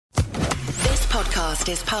podcast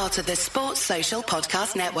is part of the Sports Social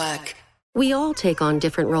Podcast Network. We all take on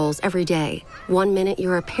different roles every day. 1 minute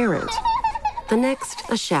you're a parent, the next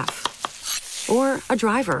a chef, or a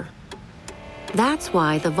driver. That's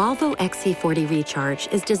why the Volvo XC40 Recharge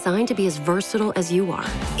is designed to be as versatile as you are.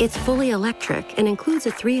 It's fully electric and includes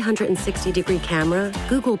a 360-degree camera,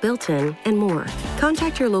 Google built-in, and more.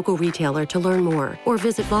 Contact your local retailer to learn more or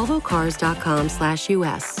visit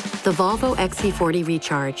volvocars.com/US. The Volvo XC40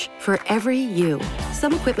 Recharge, for every you.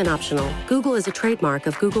 Some equipment optional. Google is a trademark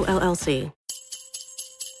of Google LLC.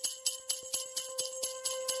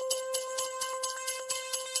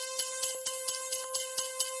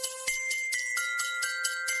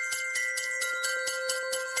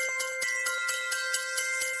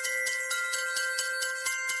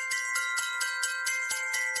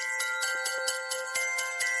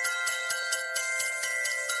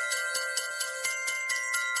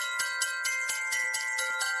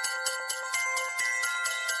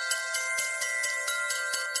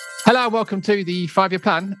 Hello, welcome to the 5-Year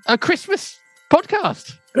Plan, a Christmas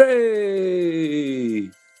podcast. Hey!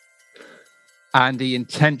 Andy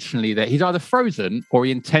intentionally there. He's either frozen or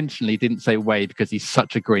he intentionally didn't say way because he's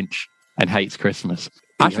such a Grinch and hates Christmas.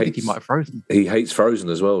 I think he might have frozen. He hates Frozen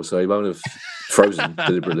as well, so he won't have frozen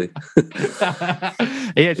deliberately.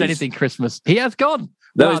 He hates anything Christmas. He has gone.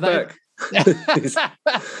 No, he's back. It's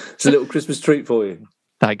a little Christmas treat for you.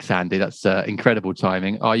 Thanks, Andy. That's incredible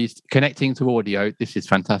timing. Are you connecting to audio? This is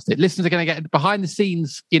fantastic. Listeners are going to get behind the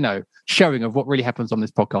scenes, showing of what really happens on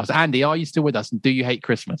this podcast. Andy, are you still with us? And do you hate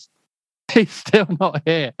Christmas? He's still not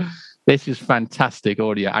here. This is fantastic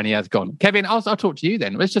audio, and he has gone. Kevin, I'll talk to you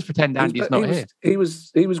then. Let's just pretend Andy's not here. He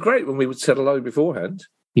was great when we said hello beforehand.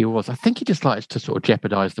 He was. I think he just likes to sort of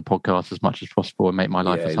jeopardise the podcast as much as possible and make my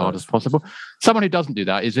life as hard as possible. Someone who doesn't do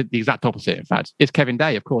that is the exact opposite, in fact. It's Kevin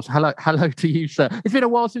Day, of course. Hello to you, sir. It's been a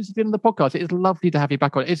while since you've been on the podcast. It is lovely to have you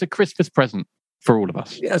back on. It's a Christmas present for all of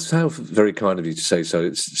us. Yeah, that's how very kind of you to say so.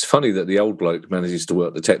 It's funny that the old bloke manages to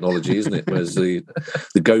work the technology, isn't it? Whereas the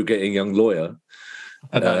go-getting young lawyer,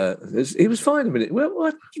 he was fine a minute.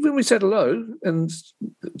 Well, when we said hello and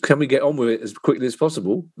can we get on with it as quickly as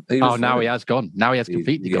possible? Now he has gone. Now he has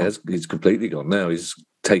completely gone. He's completely gone. Now he's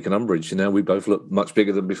taken umbrage. Now we both look much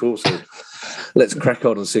bigger than before. So let's crack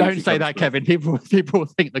on and see. Don't say that, Kevin. People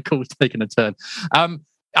think the call's taken a turn. I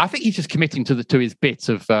think he's just committing to his bit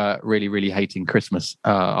of really, really hating Christmas.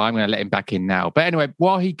 I'm going to let him back in now. But anyway,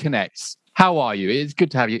 while he connects, how are you? It's good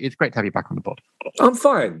to have you. It's great to have you back on the pod. I'm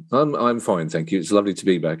fine. I'm fine, thank you. It's lovely to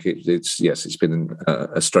be back. It's been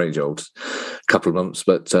a strange old couple of months,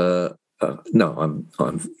 but no,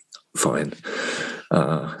 I'm fine.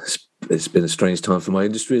 It's been a strange time for my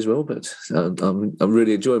industry as well, but I'm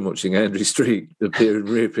really enjoying watching Andrew Street appear and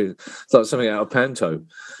reappear. It's like something out of Panto.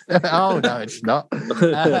 Oh no, it's not.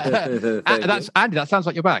 That's Andy. That sounds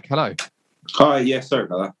like you're back. Hello. Hi. Yeah, sorry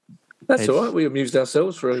about that. That's all right. We amused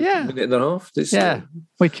ourselves for a minute and a half.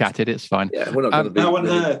 We chatted. It's fine. Yeah, we're not going to be. How on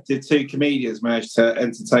earth did two comedians manage to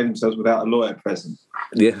entertain themselves without a lawyer present?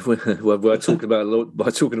 Yeah, we're talking about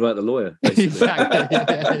the lawyer. Exactly.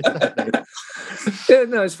 Yeah,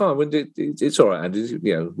 no, it's fine. It's all right, Andy.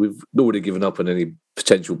 We've already given up on any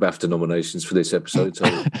potential BAFTA nominations for this episode, so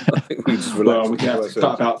I think we just relax. Well, we can have to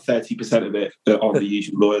cut about 30% of it on the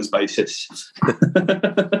usual lawyer's basis.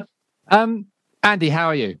 Andy, how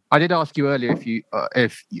are you? I did ask you earlier if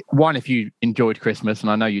you enjoyed Christmas, and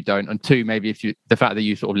I know you don't, and two, maybe the fact that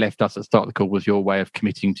you sort of left us at the start of the call was your way of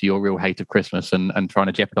committing to your real hate of Christmas and trying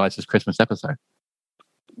to jeopardise this Christmas episode.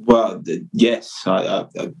 Well, yes.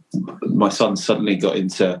 My son suddenly got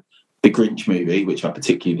into the Grinch movie, which I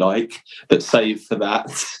particularly like, but save for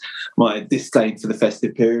that, my disdain for the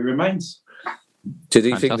festive period remains. Did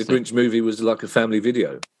he think the Grinch movie was like a family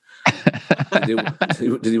video?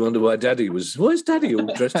 Did he wonder why Daddy was? Why is Daddy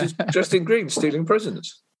all dressed in green, stealing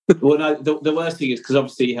presents? Well, no. The worst thing is because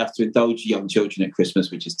obviously you have to indulge young children at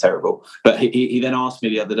Christmas, which is terrible. But he then asked me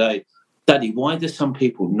the other day, Daddy, why do some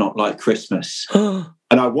people not like Christmas?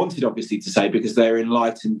 And I wanted obviously to say because they're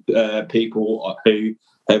enlightened people who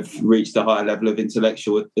have reached a higher level of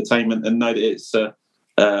intellectual attainment and know that it's a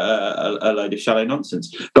load of shallow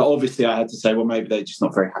nonsense. But obviously I had to say, well, maybe they're just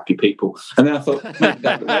not very happy people. And then I thought,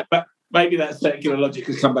 maybe that secular logic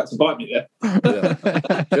has come back to bite me there.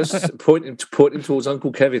 Yeah. Just point him towards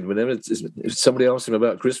Uncle Kevin. Whenever if somebody asks him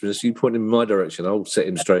about Christmas, you point him in my direction. I'll set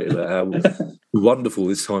him straight about how wonderful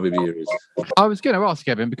this time of year is. I was going to ask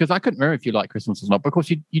Kevin, because I couldn't remember if you like Christmas or not.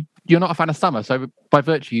 Because you're not a fan of summer, so by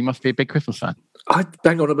virtue, you must be a big Christmas fan. I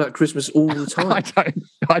bang on about Christmas all the time. I don't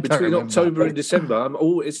Between October and December,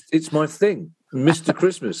 it's my thing. Mr.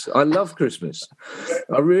 Christmas. I love Christmas.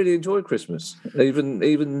 I really enjoy Christmas.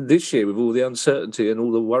 Even this year, with all the uncertainty and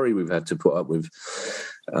all the worry we've had to put up with,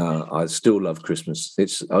 I still love Christmas.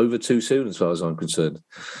 It's over too soon as far as I'm concerned.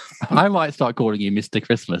 I might start calling you Mr.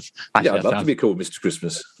 Christmas. Actually, I'd love to be called Mr.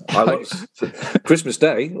 Christmas. Christmas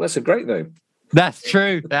Day. Well, that's a great name. That's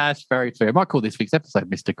true. That's very true. I might call this week's episode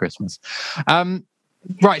Mr. Christmas.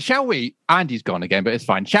 Right, shall we? Andy's gone again, but it's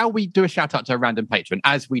fine. Shall we do a shout out to a random patron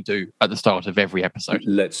as we do at the start of every episode?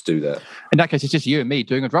 Let's do that. In that case, it's just you and me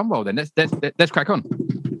doing a drum roll then. Let's crack on.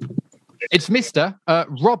 It's Mr.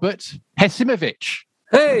 Robert Hesimovich.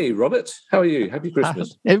 Hey, Robert. How are you? Happy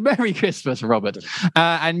Christmas. Merry Christmas, Robert.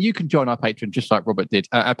 And you can join our Patreon just like Robert did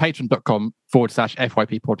at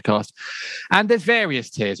patreon.com/FYP podcast. And there's various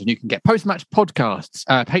tiers and you can get post-match podcasts,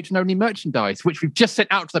 patron-only merchandise, which we've just sent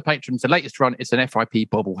out to the patrons. The latest run is an FYP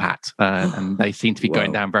bobble hat. And they seem to be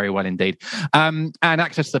going down very well indeed. And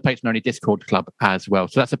access to the patron-only Discord club as well.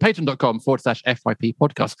 So that's at patreon.com/FYP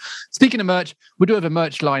podcast. Speaking of merch, we do have a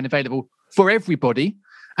merch line available for everybody.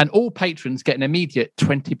 And all patrons get an immediate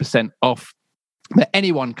 20% off that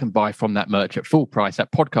anyone can buy from that merch at full price at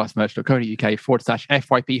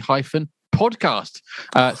podcastmerch.co.uk/FYP-podcast.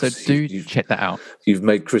 So do check that out. You've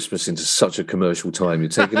made Christmas into such a commercial time. You're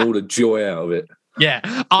taking all the joy out of it. Yeah,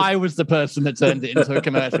 I was the person that turned it into a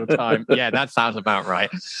commercial time. Yeah, that sounds about right.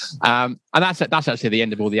 And that's actually the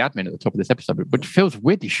end of all the admin at the top of this episode, which feels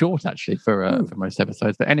weirdly short actually for most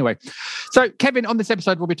episodes. But anyway, so Kevin, on this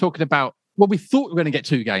episode, we'll be talking about, well, we thought we were going to get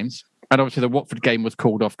 2 games. And obviously the Watford game was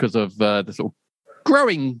called off because of the sort of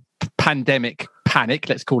growing pandemic panic,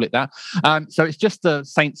 let's call it that. So it's just the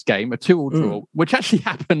Saints game, a 2-2 draw, which actually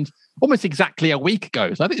happened almost exactly a week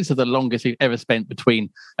ago. So I think this is the longest we've ever spent between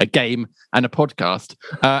a game and a podcast.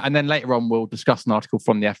 And then later on, we'll discuss an article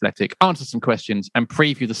from The Athletic, answer some questions, and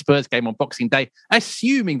preview the Spurs game on Boxing Day,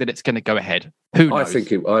 assuming that it's going to go ahead. Who knows?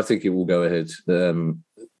 I think it will go ahead.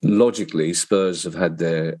 Logically, Spurs have had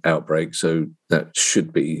their outbreak, so that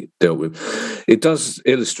should be dealt with. It does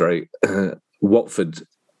illustrate Watford,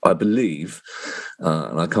 I believe,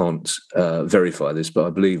 and I can't verify this, but I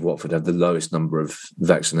believe Watford have the lowest number of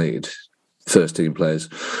vaccinated first-team players.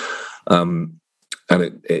 And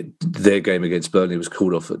their game against Burnley was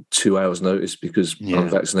called off at 2 hours' notice because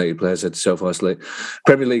unvaccinated players had to self-isolate.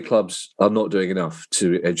 Premier League clubs are not doing enough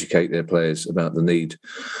to educate their players about the need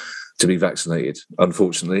to be vaccinated,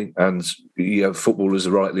 unfortunately. And footballers,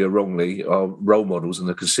 rightly or wrongly, are role models and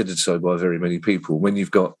are considered so by very many people. When you've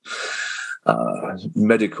got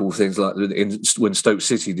medical things like when Stoke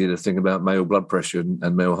City did a thing about male blood pressure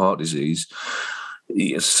and male heart disease,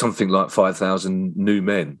 something like 5,000 new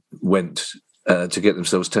men went to get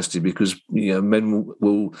themselves tested because men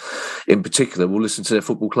will in particular will listen to their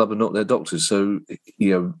football club and not their doctors. So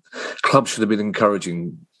clubs should have been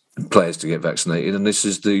encouraging players to get vaccinated, and this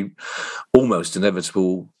is the almost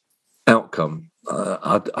inevitable outcome.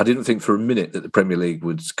 I didn't think for a minute that the Premier League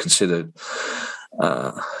would consider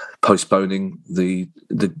postponing the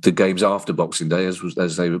games after Boxing Day, as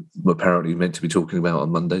they were apparently meant to be talking about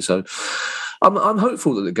on Monday. So I'm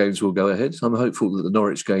hopeful that the games will go ahead. I'm hopeful that the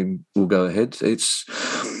Norwich game will go ahead. It's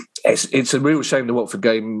a real shame the Watford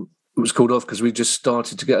game was called off because we just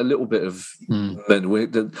started to get a little bit of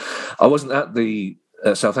men. I wasn't at the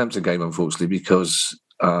Southampton game, unfortunately, because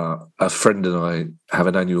a friend and I have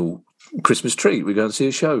an annual Christmas treat. We go and see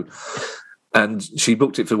a show. And she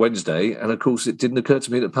booked it for Wednesday. And, of course, it didn't occur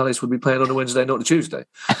to me that Palace would be playing on a Wednesday, not a Tuesday.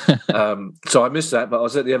 So I missed that. But I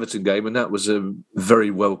was at the Everton game, and that was a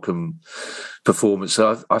very welcome performance.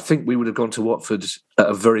 So I think we would have gone to Watford at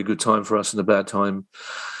a very good time for us and a bad time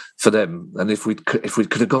for them. And if we could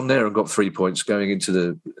have gone there and got 3 points going into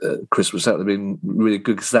the Christmas, that would have been really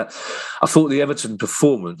good. Because I thought the Everton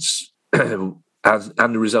performance and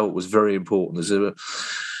the result was very important.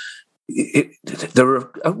 There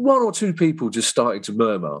were 1 or 2 people just starting to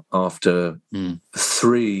murmur after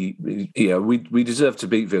 3. We deserved to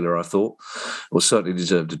beat Villa, I thought, or certainly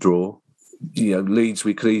deserved a draw. Leeds,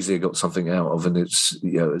 we could easily have got something out of, and it's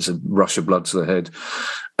a rush of blood to the head.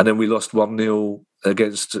 And then we lost 1-0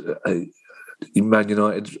 against Man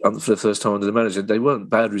United for the first time under the manager. They weren't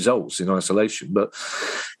bad results in isolation, but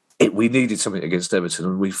we needed something against Everton,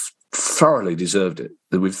 and we've thoroughly deserved it.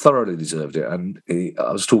 We've thoroughly deserved it. And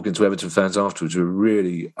I was talking to Everton fans afterwards who were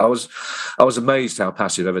really... I was amazed how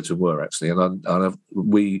passive Everton were, actually. And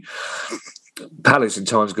Palace in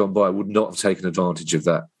times gone by would not have taken advantage of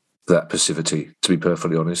that passivity, to be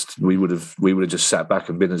perfectly honest. We would have just sat back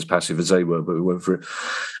and been as passive as they were, but we went for it.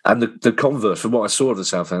 And the converse, from what I saw of the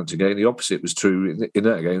Southampton game, the opposite was true in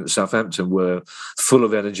that game. Southampton were full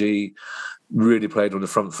of energy, really played on the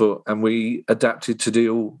front foot, and we adapted to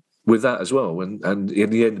deal with that as well, and in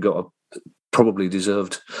the end got a probably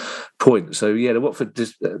deserved point. So yeah, the Watford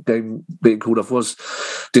game being called off was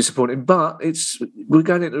disappointing, but we're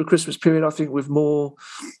going into the Christmas period, I think, with more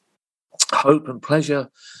hope and pleasure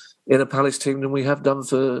in a Palace team than we have done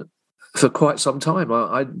for quite some time.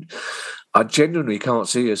 I genuinely can't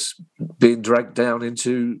see us being dragged down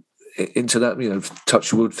into that,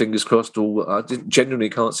 touch wood, fingers crossed, or I genuinely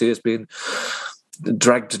can't see us being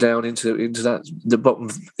dragged down into that, the bottom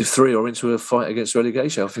three, or into a fight against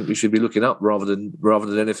relegation. I think we should be looking up rather than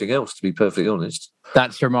anything else, to be perfectly honest.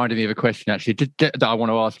 That's reminded me of a question actually that I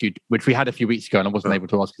want to ask you, which we had a few weeks ago and I wasn't able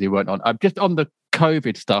to ask because you weren't on. Just on the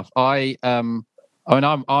COVID stuff, I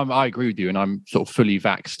agree with you, and I'm sort of fully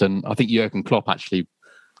vaxxed, and I think Jurgen Klopp actually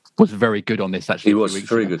was very good on this. Actually, he was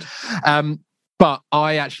very good. But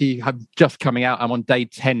I actually have just coming out. I'm on day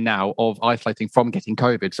 10 now of isolating from getting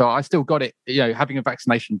COVID. So I still got it. Having a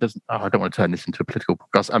vaccination doesn't. I don't want to turn this into a political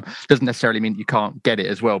podcast. Doesn't necessarily mean you can't get it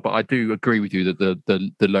as well. But I do agree with you that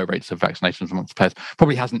the low rates of vaccinations amongst players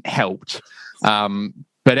probably hasn't helped.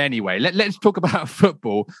 But anyway, let's talk about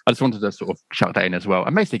football. I just wanted to sort of shout that in as well,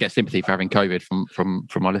 and basically get sympathy for having COVID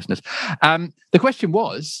from our listeners. The question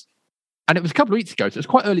was, and it was a couple of weeks ago, so it was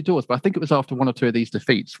quite early doors, but I think it was after one or two of these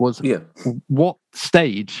defeats, what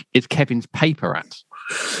stage is Kevin's paper at?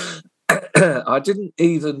 I didn't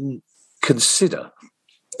even consider,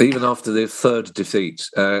 even after the third defeat,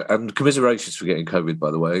 and commiserations for getting COVID,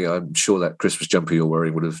 by the way. I'm sure that Christmas jumper you're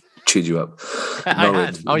wearing would have cheered you up.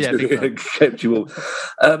 Oh yeah, kept you all.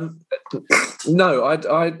 No,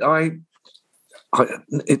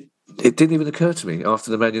 it didn't even occur to me after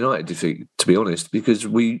the Man United defeat, to be honest, because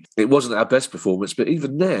it wasn't our best performance. But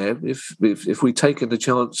even there, if we'd taken the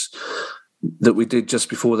chance that we did just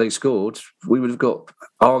before they scored, we would have got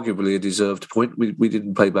arguably a deserved point. We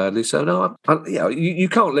didn't play badly, so no. You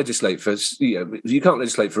can't legislate for you can't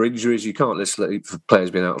legislate for injuries. You can't legislate for players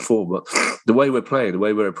being out of form. But the way we're playing, the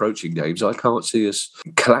way we're approaching games, I can't see us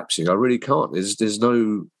collapsing. I really can't. There's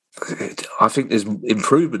no. I think there's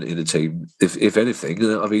improvement in the team, if anything.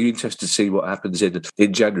 I'll be interested to see what happens in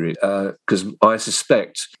January, because I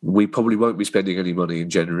suspect we probably won't be spending any money in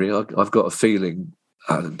January. I've got a feeling,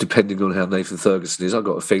 depending on how Nathan Ferguson is, I've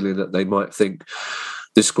got a feeling that they might think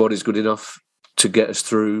this squad is good enough to get us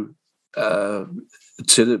through to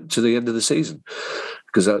the end of the season.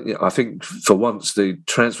 Because I think for once the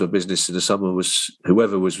transfer business in the summer was,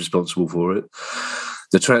 whoever was responsible for it,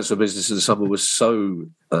 the transfer business in the summer was so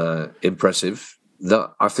impressive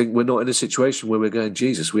that I think we're not in a situation where we're going,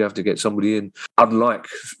 Jesus, we have to get somebody in. Unlike,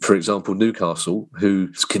 for example, Newcastle,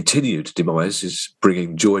 whose continued demise is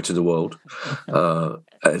bringing joy to the world. God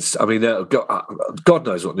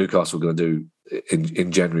knows what Newcastle are going to do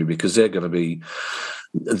in January, because they're going to be,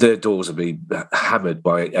 their doors will be hammered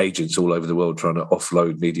by agents all over the world trying to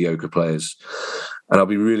offload mediocre players. And I'll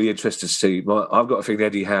be really interested to see. I've got a feeling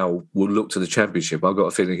Eddie Howe will look to the Championship. I've got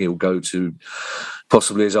a feeling he'll go to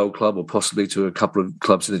possibly his old club, or possibly to a couple of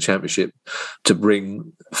clubs in the Championship, to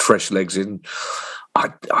bring fresh legs in.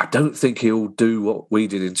 I don't think he'll do what we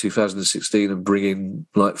did in 2016 and bring in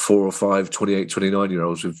like 4 or 5 28,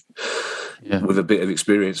 29-year-olds with a bit of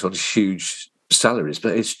experience on huge salaries.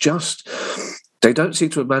 But it's just, they don't seem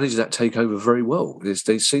to have managed that takeover very well.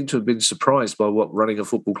 They seem to have been surprised by what running a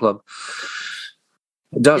football club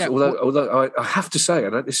does. Although I have to say,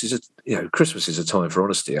 and this is Christmas is a time for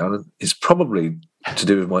honesty, and it's probably to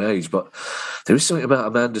do with my age, but there is something about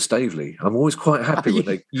Amanda Staveley. I'm always quite happy when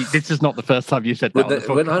they. This is not the first time you said that.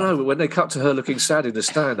 When they cut to her looking sad in the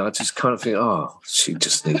stand, I just kind of think, she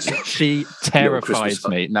just needs it. She terrifies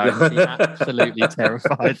me. No, she absolutely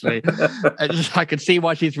terrifies me. I can see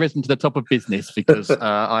why she's risen to the top of business, because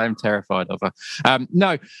I am terrified of her.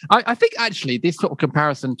 I think actually this sort of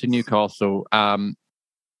comparison to Newcastle.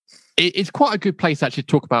 It's quite a good place actually to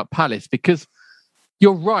talk about Palace, because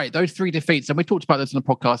you're right, those 3 defeats, and we talked about this on the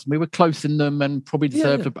podcast, and we were close in them and probably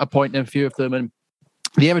deserved a point in a few of them. And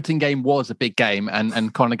the Everton game was a big game,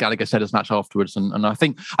 and Conor Gallagher said as much afterwards. And I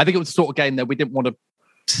think it was the sort of game that we didn't want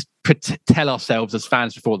to tell ourselves as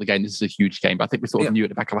fans before the game, this is a huge game. But I think we sort of knew at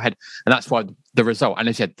the back of our head, and that's why the result, and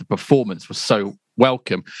as you said, the performance was so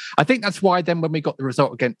welcome. I think that's why then when we got the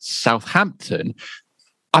result against Southampton,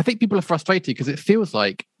 I think people are frustrated, because it feels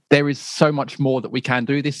like there is so much more that we can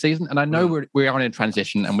do this season. And I know we are in a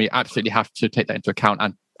transition, and we absolutely have to take that into account,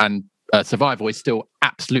 and survival is still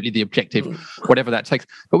absolutely the objective, whatever that takes.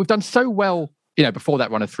 But we've done so well before that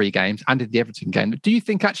run of 3 games and in the Everton game. Do you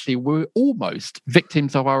think actually we're almost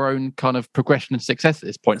victims of our own kind of progression and success at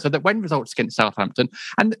this point? So that when results against Southampton,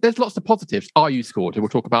 and there's lots of positives, you scored, who we'll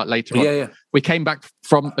talk about later on. Yeah. We came back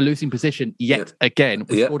from a losing position yet again.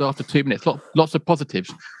 We scored after 2 minutes. Lots of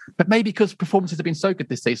positives. But maybe because performances have been so good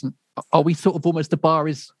this season, are we sort of almost, the bar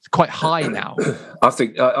is quite high now? I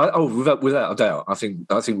think, without a doubt, I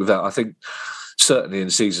think certainly in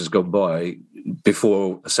seasons gone by,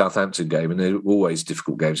 before a Southampton game, and there were always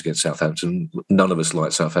difficult games against Southampton. None of us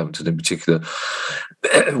like Southampton in particular.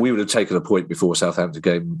 We would have taken a point before a Southampton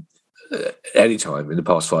game any time in the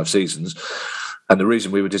past 5 seasons. And the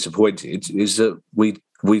reason we were disappointed is that we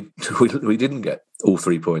didn't get all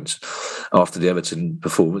 3 points after the Everton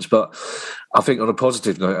performance. But I think on a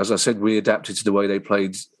positive note, as I said, we adapted to the way they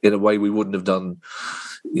played in a way we wouldn't have done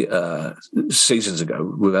seasons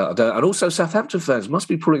ago, without a doubt. And also Southampton fans must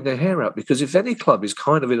be pulling their hair out, because if any club is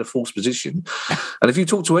kind of in a false position, and if you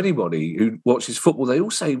talk to anybody who watches football, they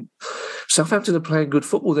all say Southampton are playing good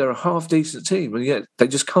football, they're a half decent team, and yet they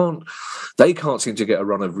can't seem to get a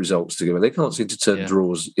run of results together. They can't seem to turn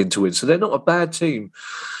draws into wins. So they're not a bad team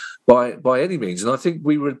by any means. And I think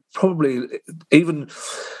we were probably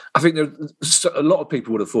I think a lot of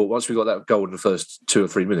people would have thought, once we got that goal in the first 2 or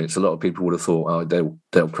 3 minutes, a lot of people would have thought,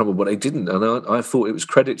 they'll crumble, but they didn't. And I thought it was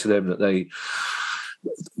credit to them that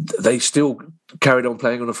they still carried on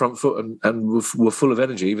playing on the front foot and were full of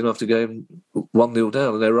energy even after going 1-0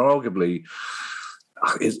 down. And they were arguably,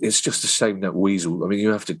 it's just a shame that Weasel, I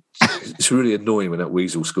mean, it's really annoying when that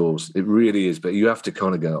Weasel scores. It really is, but you have to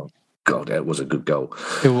kind of go, God, that was a good goal.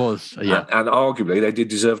 It was, yeah. And arguably, they did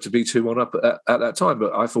deserve to be 2-1 up at that time.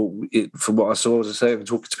 But I thought, from what I saw, as I say, and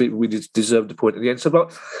talking to people, we did deserve the point at the end. So,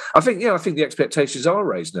 but I think the expectations are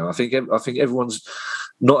raised now. I think everyone's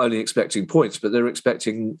not only expecting points, but they're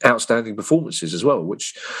expecting outstanding performances as well,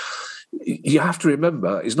 which you have to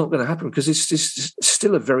remember is not going to happen, because it's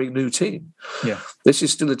still a very new team. Yeah, this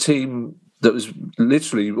is still a team that was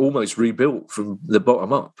literally almost rebuilt from the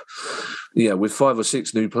bottom up. Yeah, with 5 or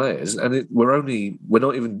 6 new players, and we're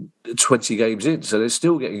not even 20 games in, so they're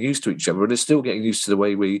still getting used to each other, and they're still getting used to the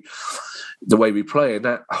way we play, and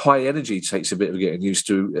that high energy takes a bit of getting used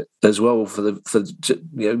to as well to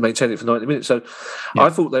maintain it for 90 minutes. So I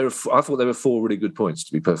thought they were 4 really good points,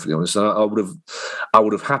 to be perfectly honest. And I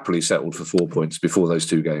would have happily settled for 4 points before those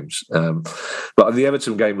 2 games. But the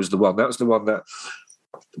Everton game was the one. That's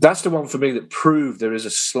the one for me that proved there is a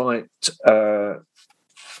slight.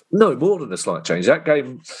 No, more than a slight change. That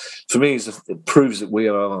game, for me, it proves that we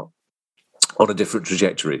are on a different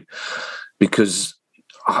trajectory, because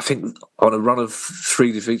I think on a run of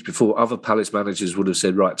 3 defeats before, other Palace managers would have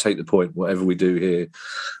said, right, take the point, whatever we do here,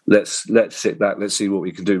 let's sit back, let's see what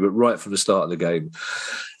we can do. But right from the start of the game,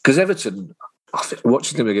 because Everton, I think,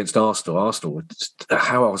 watching them against Arsenal,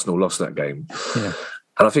 how Arsenal lost that game. Yeah.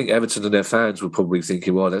 And I think Everton and their fans were probably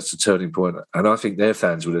thinking, well, that's a turning point. And I think their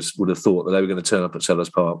fans would have thought that they were going to turn up at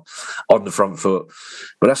Selhurst Park on the front foot.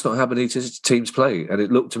 But that's not how Benitez teams play. And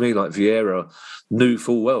it looked to me like Vieira knew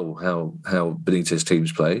full well how Benitez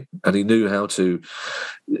teams play. And he knew how to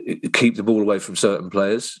keep the ball away from certain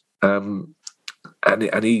players. And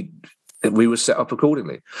we were set up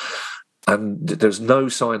accordingly. And there's no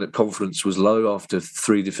sign that confidence was low after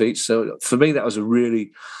 3 defeats. So for me, that was a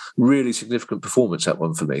really, really significant performance, that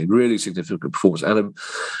one for me. Really significant performance, and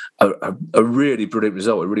a really brilliant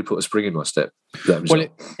result. It really put a spring in my step, that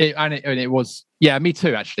result. Well, it was, yeah, me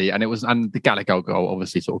too, actually. And the Gallagher goal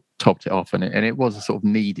obviously sort of topped it off, and it was a sort of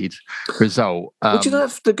needed result. But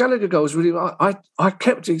the Gallagher goal was really, I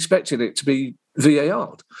kept expecting it to be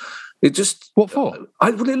VAR. It just... What for?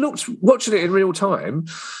 It looked, watching it in real time,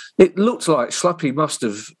 it looked like Schluppy must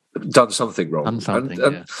have done something wrong. And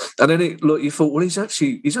then you thought, well, he's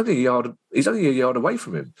only a yard away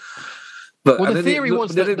from him. But the theory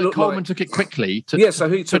was that Coleman took it quickly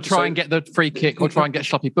to try and get the free kick or try and get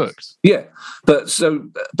Schluppy booked. Yeah, but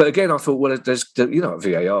again, I thought, well, there's VAR,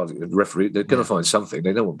 the referee, they're going to find something.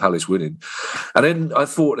 They don't want Palace winning, and then I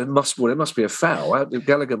thought there must be a foul.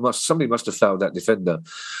 Somebody must have fouled that defender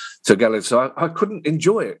to Gallagher. So I couldn't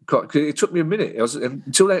enjoy it. It took me a minute.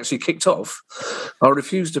 Until they actually kicked off, I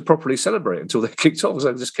refused to properly celebrate until they kicked off. So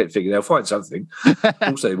I just kept thinking they'll find something. Of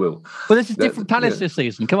course they will. Well, this is different Palace this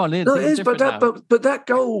season. Come on, no, it is. But that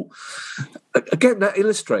goal again, that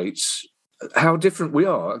illustrates how different we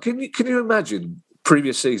are. Can you imagine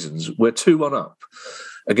previous seasons we're 2-1 up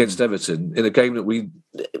against Everton in a game that we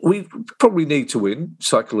probably need to win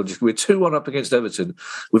psychologically? We're 2-1 up against Everton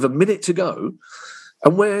with a minute to go.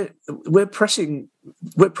 And we're pressing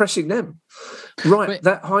we're pressing them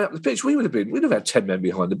that high up the pitch. We'd have had 10 men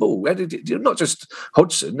behind the ball. Not just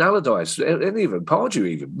Hodgson, Allardyce, any of them, Pardew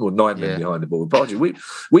even, or 9 men behind the ball. Pardew,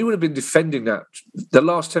 we would have been defending that. The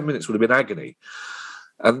last 10 minutes would have been agony.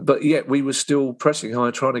 But yet we were still pressing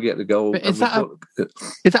high, trying to get the goal. Is that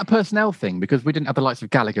a personnel thing? Because we didn't have the likes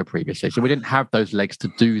of Gallagher previously, so we didn't have those legs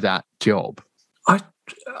to do that job.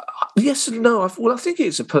 Yes and no. I think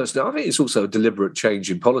it's a personnel. I think it's also a deliberate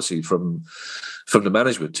change in policy from the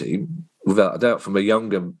management team, without a doubt, from a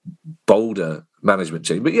younger, bolder management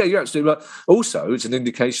team. But yeah, you're absolutely right. Also, it's an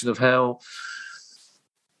indication of how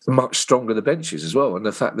much stronger the bench is as well, and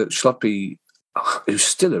the fact that Schluppy, who's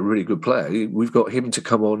still a really good player, we've got him to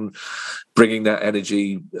come on, bringing that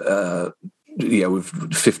energy.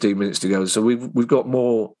 With 15 minutes to go, so we've got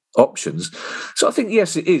more options. So I think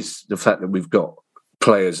yes, it is the fact that we've got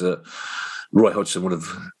players that Roy Hodgson would have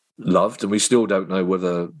loved, and we still don't know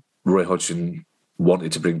whether Roy Hodgson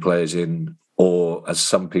wanted to bring players in, or, as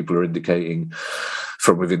some people are indicating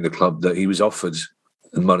from within the club, that he was offered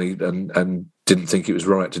money and didn't think it was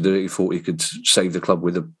right to do it. He thought he could save the club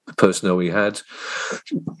with the personnel he had.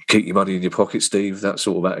 Keep your money in your pocket, Steve, that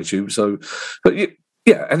sort of attitude. So, but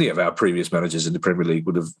yeah, any of our previous managers in the Premier League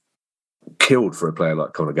would have killed for a player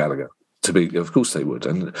like Conor Gallagher. Of course they would,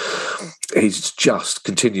 and he just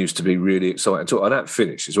continues to be really exciting. And that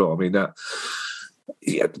finish as well. I mean, I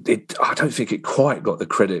don't think it quite got the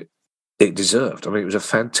credit it deserved. I mean, it was a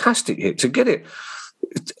fantastic hit to get it,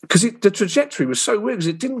 because the trajectory was so weird, because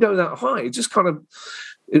it didn't go that high. It just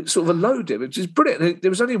it sort of allowed him. It was brilliant. There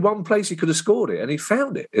was only one place he could have scored it, and he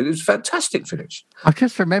found it. It was a fantastic finish. I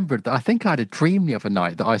just remembered that I think I had a dream the other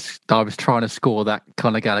night that I was trying to score that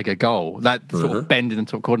Conor Gallagher goal, that sort of bend in the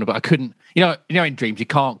top corner, but I couldn't. You know, in dreams you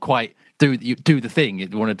can't quite do the thing you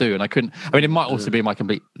want to do, and I couldn't. I mean, it might also be my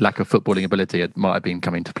complete lack of footballing ability. It might have been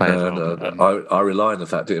coming to play as well. I rely on the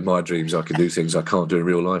fact that in my dreams I can do things I can't do in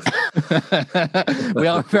real life. We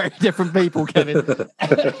are very different people, Kevin.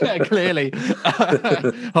 Clearly,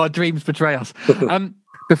 our dreams betray us.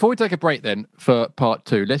 Before we take a break, then, for part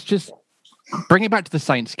 2, let's just bring it back to the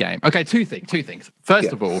Saints game. Okay, two things.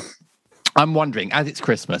 First of all, I'm wondering, as it's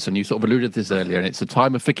Christmas, and you sort of alluded to this earlier, and it's a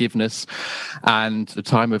time of forgiveness and the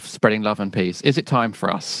time of spreading love and peace. Is it time for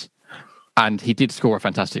us? And he did score a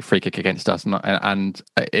fantastic free kick against us, and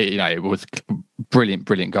it was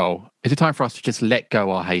brilliant goal. Is it time for us to just let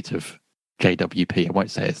go our hate of JWP? I won't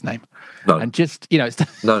say his name. No. And just,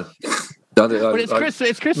 no. But it's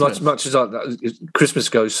Christmas. Much as Christmas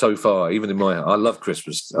goes so far, even in my heart. I love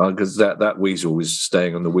Christmas, because that weasel is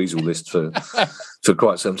staying on the weasel list for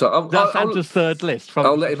quite some time. That's Santa's third list.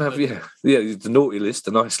 I'll let him have the naughty list,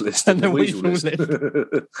 the nice list, and the weasel list.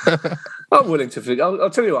 I'm willing to forgive. I'll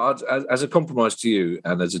tell you what, as a compromise to you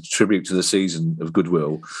and as a tribute to the season of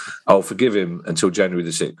goodwill, I'll forgive him until January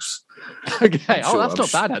the 6th. Okay. That's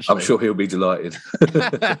not bad, actually. I'm sure he'll be delighted.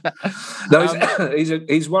 No,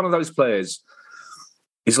 he's one of those players.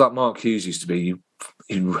 He's like Mark Hughes used to be.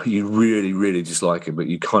 You really, really dislike him, but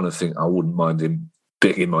you kind of think, I wouldn't mind him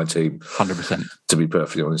being in my team. 100%. To be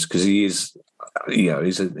perfectly honest, because he is,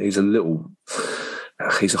 he's a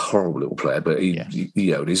horrible little player, but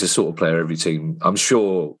he's a sort of player every team. I'm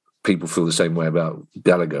sure people feel the same way about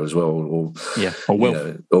Gallagher as well, or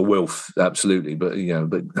Wilf, or Wilf, absolutely. But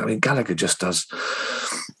I mean, Gallagher just does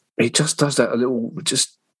that a little,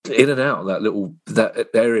 just in and out of that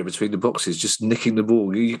area between the boxes, just nicking the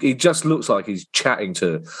ball. He just looks like he's chatting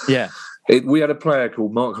to. Yeah. We had a player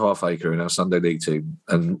called Mark Halfacre in our Sunday League team,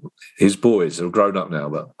 and his boys are grown up now,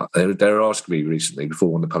 but they were asking me recently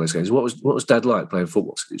before one of the Palace games, what was Dad like playing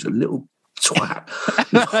football? He was a little twat.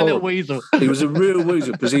 A little weasel. He was a real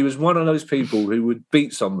weasel, because he was one of those people who would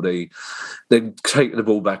beat somebody, then take the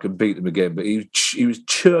ball back and beat them again. But he was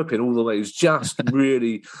chirping all the way. He was just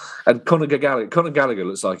really. And Conor Gallagher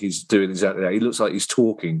looks like he's doing exactly that. He looks like he's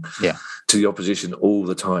talking to the opposition all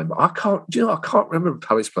the time. I can't remember a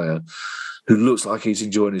Palace player who looks like he's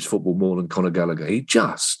enjoying his football more than Conor Gallagher. He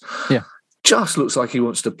just looks like he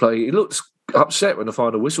wants to play. He looks upset when the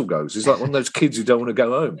final whistle goes. He's like one of those kids who don't want to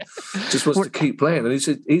go home, just wants to keep playing, and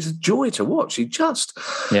he's a joy to watch. He just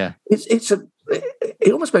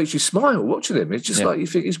it almost makes you smile watching him. It's just like you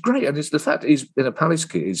think he's great, and it's the fact that he's in a Palace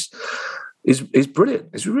kit is brilliant.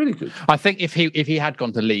 It's really good. I think if he had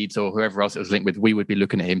gone to Leeds or whoever else it was linked with, we would be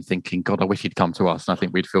looking at him thinking, God, I wish he'd come to us, and I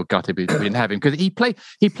think we'd feel gutted we didn't have him, because he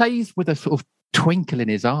plays with a sort of twinkle in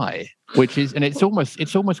his eye, which is, and it's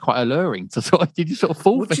almost quite alluring to sort of, did you sort of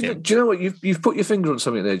fall for him? Do you know what, you've put your finger on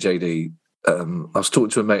something there, JD. I was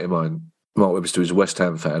talking to a mate of mine, Mark Webster, who's a West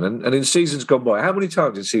Ham fan, and in seasons gone by, how many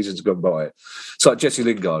times in seasons gone by, it's like Jesse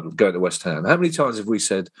Lingard going to West Ham, how many times have we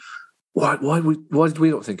said, Why did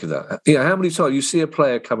we not think of that? How many times you see a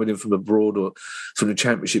player coming in from abroad or from the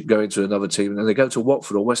Championship going to another team, and then they go to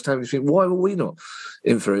Watford or West Ham, and you think, why were we not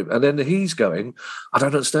in for him? And then he's going, I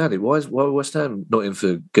don't understand it. Why were West Ham not in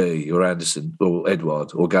for Gay or Anderson or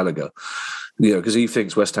Edouard or Gallagher? Because he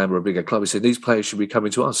thinks West Ham are a bigger club. He said these players should be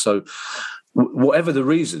coming to us. So whatever the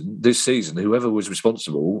reason this season, whoever was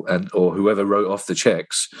responsible or whoever wrote off the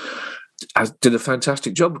checks did a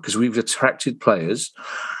fantastic job, because we've attracted players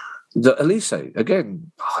that Elise,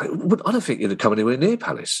 again, I don't think he'd have come anywhere near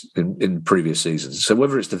Palace in previous seasons. So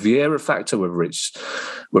whether it's the Vieira factor, whether it's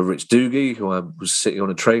Doogie, who I was sitting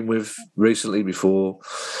on a train with recently before,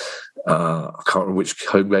 I can't remember which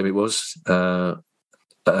home game it was.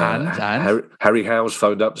 Harry Howes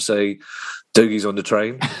phoned up to say Doogie's on the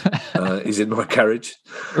train. He's in my carriage.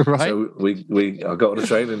 Right. So I got on the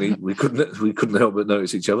train and we couldn't help but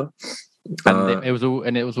notice each other. And it was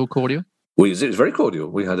all cordial. It was very cordial.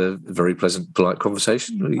 We had a very pleasant, polite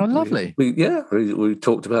conveation. Lovely. We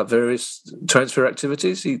talked about various transfer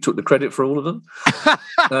activities. He took the credit for all of them.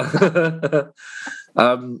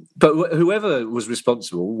 But whoever was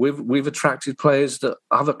responsible, we've attracted players that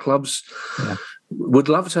other clubs would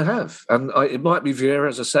love to have. And it might be Vieira,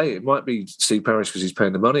 as I say. It might be Steve Parish because he's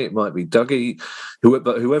paying the money. It might be Dougie.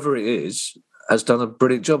 But whoever it is has done a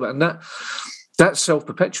brilliant job. And that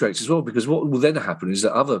self-perpetuates as well, because what will then happen is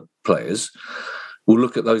that other players will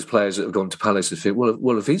look at those players that have gone to Palace and think,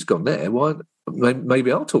 well, if he's gone there, why?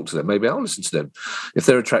 Maybe I'll talk to them. Maybe I'll listen to them if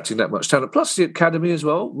they're attracting that much talent. Plus the academy as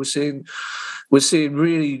well. We're seeing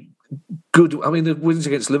really good. I mean, the wins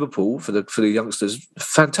against Liverpool for the youngsters,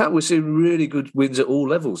 fantastic. We're seeing really good wins at all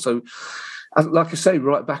levels. So, like I say,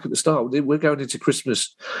 right back at the start, we're going into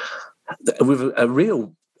Christmas with a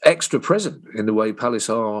real extra present in the way Palace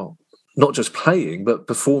are not just playing, but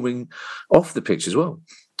performing off the pitch as well.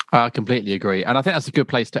 I completely agree. And I think that's a good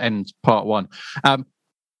place to end part one.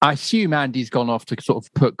 I assume Andy's gone off to sort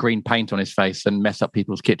of put green paint on his face and mess up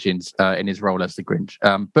people's kitchens in his role as the Grinch.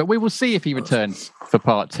 But we will see if he returns for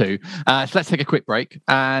part two. So let's take a quick break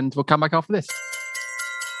and we'll come back after this.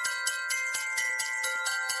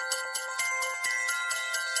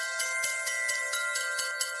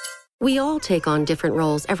 We all take on different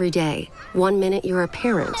roles every day. 1 minute you're a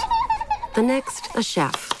parent, the next a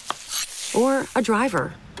chef, or a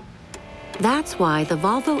driver. That's why the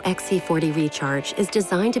Volvo XC40 Recharge is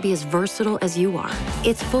designed to be as versatile as you are.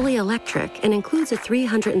 It's fully electric and includes a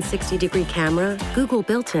 360-degree camera, Google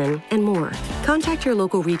built-in, and more. Contact your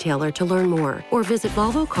local retailer to learn more or visit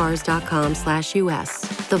volvocars.com/US.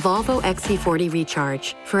 The Volvo XC40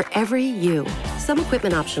 Recharge, for every you. Some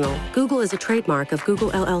equipment optional. Google is a trademark of Google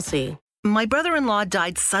LLC. My brother-in-law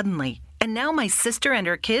died suddenly, and now my sister and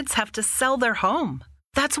her kids have to sell their home.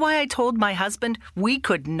 That's why I told my husband we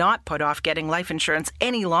could not put off getting life insurance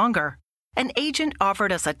any longer. An agent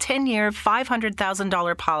offered us a 10-year,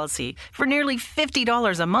 $500,000 policy for nearly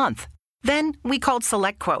 $50 a month. Then we called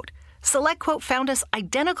SelectQuote. SelectQuote found us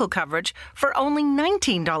identical coverage for only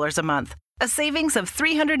 $19 a month, a savings of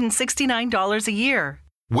 $369 a year.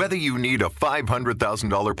 Whether you need a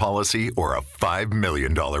 $500,000 policy or a $5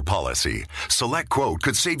 million policy, SelectQuote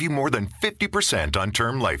could save you more than 50% on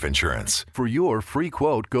term life insurance. For your free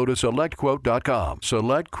quote, go to SelectQuote.com.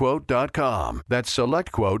 SelectQuote.com. That's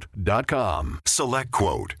SelectQuote.com.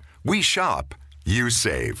 SelectQuote. We shop. You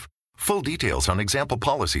save. Full details on example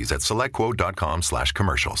policies at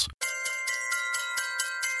SelectQuote.com/commercials.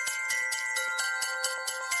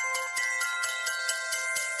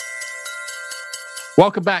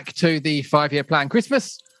 Welcome back to the 5-Year Plan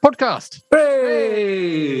Christmas podcast.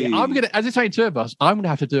 Hey! I'm gonna, as it's only two of us, I'm gonna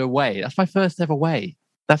have to do away. That's my first ever way.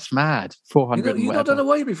 That's mad. 400. You've not done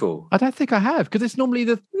away before. I don't think I have, because it's normally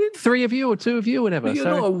the three of you or two of you, or whatever. But you're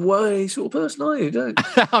not a way sort of person, are you? Don't.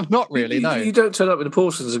 I'm not really. No, you don't turn up in the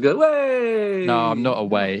porcelains and go, "Way!" No, I'm not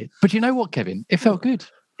away. But you know what, Kevin? It felt good.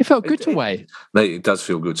 It felt good to weigh. Mate, it does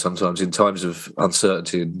feel good sometimes in times of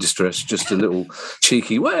uncertainty and distress. Just a little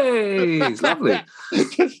cheeky way. It's lovely.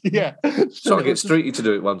 Yeah. Trying to get Streety to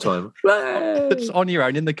do it one time. It's on your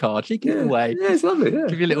own in the car, cheeky way. Yeah, it's lovely. Yeah.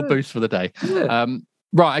 Give you a little boost for the day. Yeah.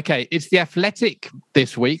 Right, okay. It's the Athletic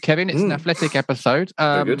this week, Kevin. It's an Athletic episode.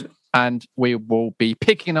 Very good. And we will be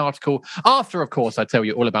picking an article after, of course, I tell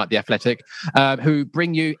you all about The Athletic, who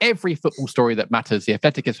bring you every football story that matters. The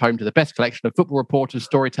Athletic is home to the best collection of football reporters,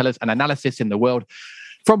 storytellers, and analysis in the world.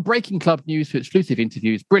 From breaking club news to exclusive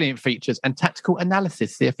interviews, brilliant features, and tactical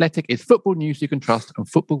analysis, The Athletic is football news you can trust and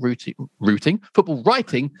football football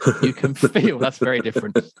writing you can feel. That's very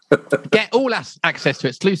different. Get all access to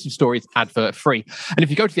exclusive stories advert-free. And if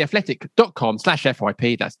you go to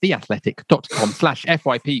theathletic.com/FYP, that's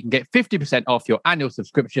theathletic.com/FYP, you can get 50% off your annual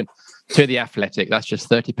subscription to The Athletic. That's just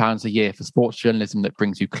 £30 a year for sports journalism that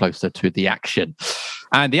brings you closer to the action.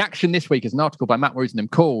 And the action this week is an article by Matt Rosenham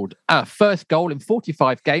called First Goal in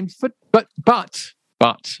 45 Games, but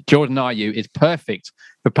Jordan Ayew is perfect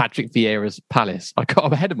for Patrick Vieira's Palace. I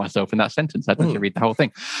got ahead of myself in that sentence. I didn't read the whole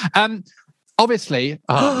thing. Obviously,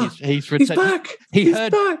 he's returned. He's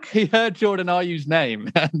back. He heard Jordan Ayew's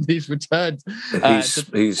name, and he's returned.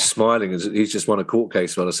 He's smiling as he's just won a court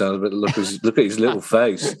case by the sound of it. Look at his little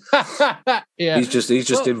face. Yeah. He's just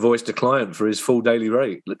invoiced a client for his full daily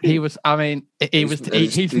rate. He's muted.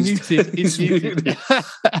 He's muted.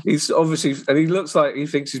 He's obviously, and he looks like he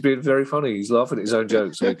thinks he's being very funny. He's laughing at his own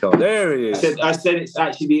jokes. So he can't. There he is. I said it's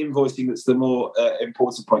actually the invoicing that's the more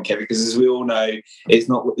important point, Kevin, because as we all know, it's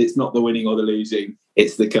not the winning or the losing,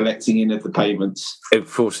 it's the collecting in of the payments.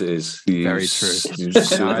 Of course it is. Very true.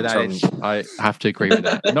 I have to agree with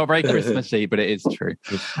that. Not very Christmassy, but it is true.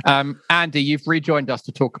 Andy, you've rejoined us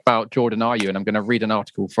to talk about Jordan Ayew, and I'm going to read an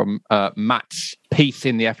article from Matt's piece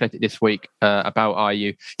in The Athletic this week about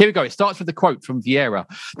Ayew. Here we go. It starts with a quote from Vieira.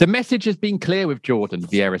 "The message has been clear with Jordan,"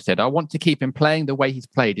 Vieira said. "I want to keep him playing the way he's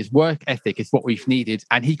played. His work ethic is what we've needed,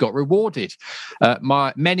 and he got rewarded.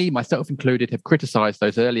 Many, myself included, have criticised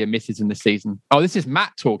those earlier misses in the season." Oh, this is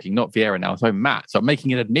Matt talking, not Vieira now. So Matt, I'm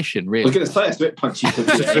making an admission, really. I was going to say it's a bit punchy for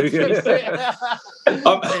Vieira.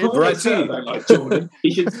 I don't like Jordan.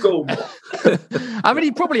 He should score more. I mean,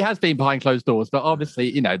 he probably has been behind closed doors, but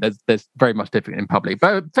obviously, there's very much different in public.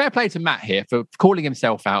 But fair play to Matt here for calling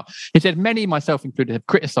himself out. He said, "Many, myself included, have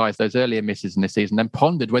criticised those earlier misses in the season and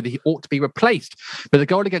pondered whether he ought to be replaced. But the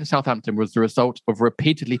goal against Southampton was the result of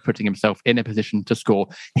repeatedly putting himself in a position to score.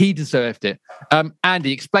 He deserved it."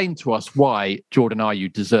 Andy, explain to us why Jordan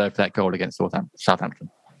Ayew deserved that goal against Southampton.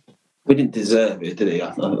 We didn't deserve it, did he?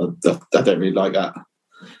 I don't really like that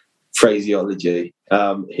phraseology.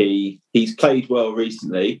 He's played well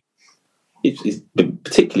recently. He's been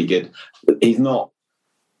particularly good. He's not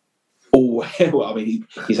all well. I mean,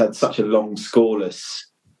 he's had such a long scoreless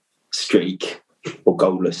streak or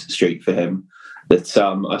goalless streak for him that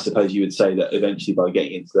I suppose you would say that eventually, by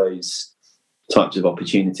getting into those types of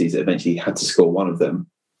opportunities, that eventually he had to score one of them.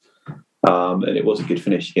 And it was a good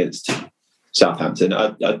finish against Southampton.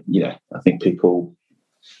 I think people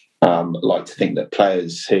like to think that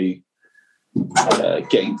players who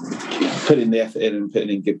putting the effort in and putting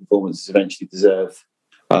in good performances eventually deserve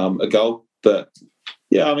a goal. But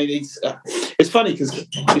yeah, I mean, it's funny because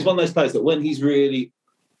he's one of those players that when he's really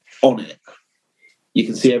on it, you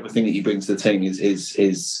can see everything that he brings to the team.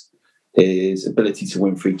 His ability to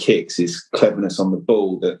win free kicks, his cleverness on the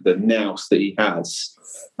ball, the nous that he has.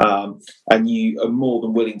 And you are more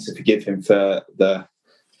than willing to forgive him for the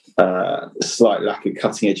slight lack of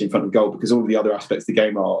cutting edge in front of goal, because all of the other aspects of the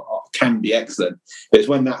game can be excellent. But it's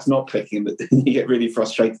when that's not clicking that you get really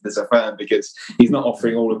frustrated as a fan, because he's not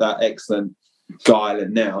offering all of that excellent guile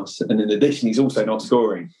and nous. And in addition, he's also not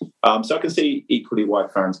scoring. So I can see equally why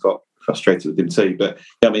fans got frustrated with him too. But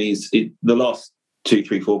I mean, the last 2,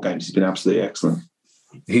 3, 4 games, he's been absolutely excellent.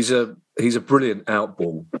 He's a brilliant out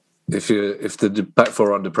ball. If the back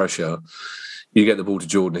four are under pressure, you get the ball to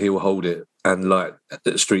Jordan, he will hold it, and like at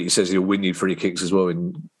the street, he says he'll win you free kicks as well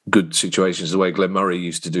in good situations, the way Glenn Murray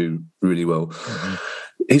used to do really well. Mm-hmm.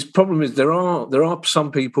 His problem is there are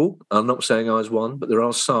some people, I'm not saying I was one, but there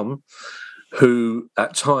are some who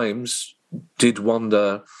at times did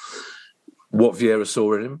wonder what Vieira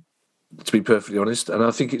saw in him, to be perfectly honest. And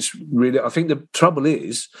I think the trouble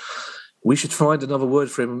is we should find another word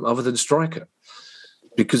for him other than striker,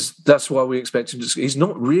 because that's why we expect him to. He's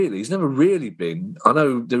never really been. I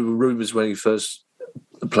know there were rumours when he first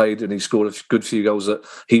played and he scored a good few goals that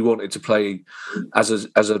he wanted to play as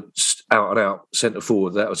a out and out centre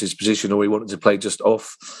forward. That was his position, or he wanted to play just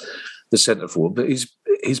off the centre forward. But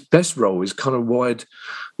his best role is kind of wide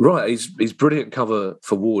right. He's brilliant cover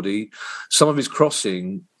for Wheeey. Some of his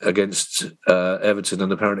crossing against Everton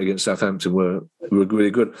and apparently against Southampton were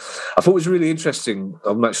really good. I thought it was really interesting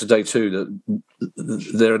on Match of Day 2 that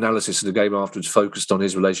their analysis of the game afterwards focused on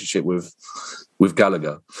his relationship with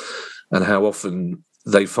Gallagher and how often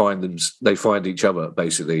they find each other,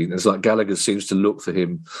 basically. And it's like Gallagher seems to look for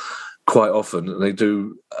him quite often, and they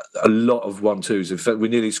do a lot of 1-2s. In fact, we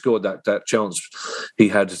nearly scored that chance he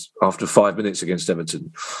had after 5 minutes against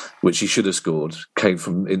Everton, which he should have scored, came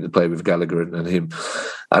from interplay with Gallagher and him.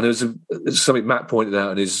 And there's something Matt pointed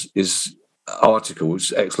out in his article,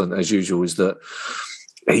 which is excellent as usual, is that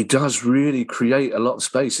he does really create a lot of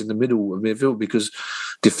space in the middle of midfield because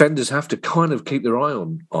defenders have to kind of keep their eye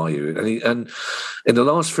on Ayew. And in the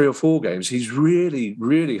last 3 or 4 games, he's really,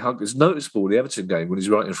 really hugged. It's noticeable in the Everton game when he's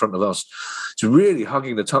right in front of us. He's really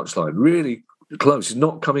hugging the touchline, really close. He's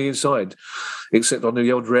not coming inside, except on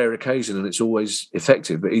the odd rare occasion, and it's always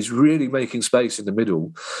effective. But he's really making space in the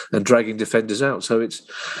middle and dragging defenders out. So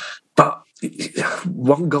but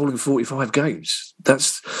 1 goal in 45 games.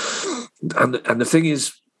 And the thing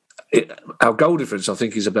is, our goal difference, I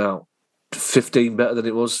think, is about 15 better than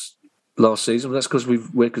it was last season. That's because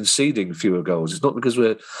we're conceding fewer goals. It's not because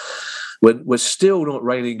we're still not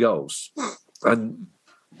raining goals. And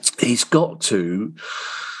he's got to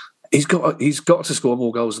score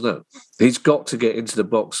more goals than that. He's got to get into the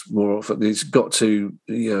box more often. He's got to,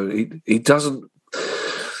 he doesn't.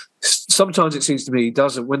 Sometimes it seems to me he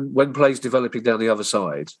doesn't. When play's developing down the other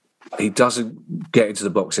side, he doesn't get into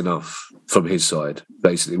the box enough from his side,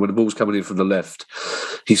 basically. When the ball's coming in from the left,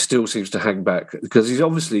 he still seems to hang back because he's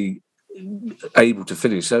obviously able to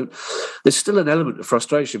finish. So there's still an element of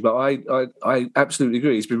frustration, but I absolutely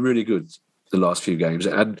agree. He's been really good the last few games.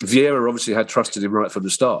 And Vieira obviously had trusted him right from the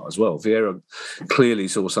start as well. Vieira clearly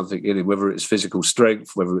saw something in him, whether it's physical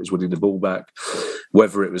strength, whether it's winning the ball back,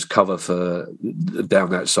 whether it was cover for down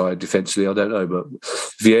that side defensively, I don't know. But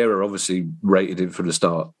Vieira obviously rated him from the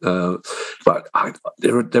start. But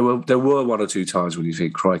there were 1 or 2 times when you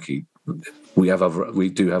think, crikey, we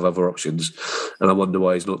do have other options, and I wonder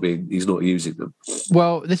why he's not using them.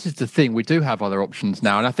 Well, this is the thing. We do have other options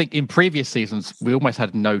now, and I think in previous seasons we almost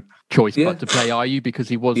had no choice but to play Ayew because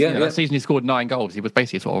he was. That season he scored 9 goals. He was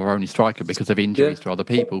basically sort of our only striker because of injuries to other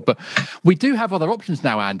people. But we do have other options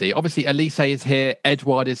now, Andy. Obviously, Elise is here,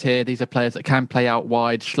 Edouard is here. These are players that can play out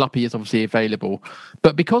wide. Schluppy is obviously available,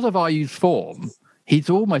 but because of Ayew's form, he's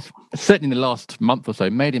almost, certainly in the last month or so,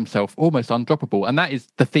 made himself almost undroppable. And that is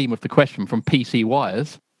the theme of the question from PC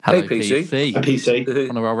Wires. Hello, hey, PC. PC.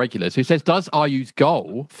 One of our regulars, who says, does Ayew's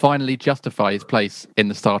goal finally justify his place in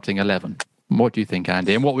the starting 11? What do you think,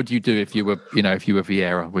 Andy? And what would you do if you were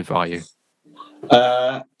Vieira with Ayew?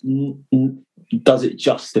 Does it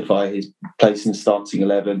justify his place in the starting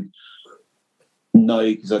 11? No,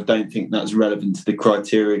 because I don't think that's relevant to the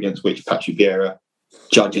criteria against which Patrick Vieira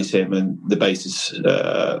judges him and the basis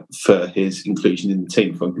for his inclusion in the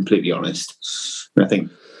team, if I'm completely honest. And I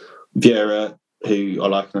think Vieira, who I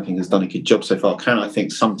like and I think has done a good job so far, can, I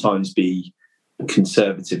think, sometimes be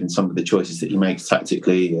conservative in some of the choices that he makes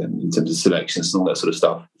tactically and in terms of selections and all that sort of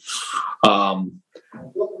stuff.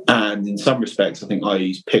 And in some respects, I think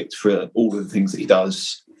Ayew's picked for all of the things that he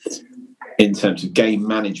does in terms of game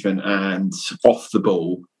management and off the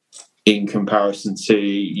ball, in comparison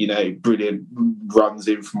to, brilliant runs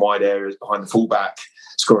in from wide areas behind the fullback,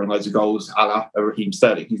 scoring loads of goals a la Raheem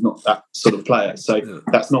Sterling. He's not that sort of player. So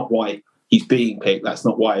that's not why he's being picked. That's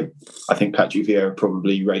not why I think Patrick Vieira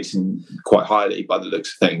probably rates him quite highly by the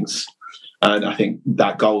looks of things. And I think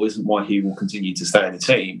that goal isn't why he will continue to stay in the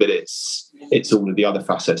team, but it's all of the other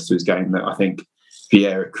facets to his game that I think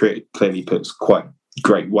Vieira clearly puts quite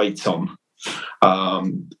great weight on.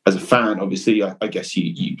 As a fan, obviously, I guess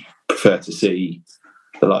you prefer to see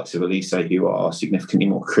the likes of Elise, who are significantly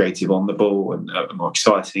more creative on the ball and more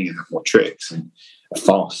exciting and have more tricks and are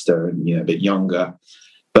faster and a bit younger.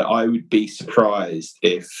 But I would be surprised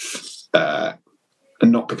if, and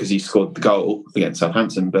not because he scored the goal against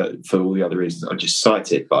Southampton, but for all the other reasons I just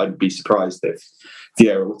cited, but I'd be surprised if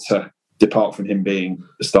Vieira were to depart from him being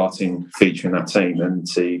the starting feature in that team and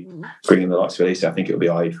to bring in the likes of Elise. I think it'll be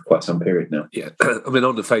Ayew for quite some period now. Yeah, I mean,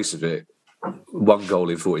 on the face of it, 1 goal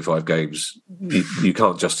in 45 games, you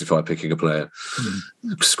can't justify picking a player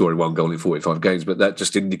scoring 1 goal in 45 games, but that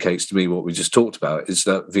just indicates to me what we just talked about, is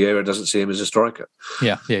that Vieira doesn't see him as a striker.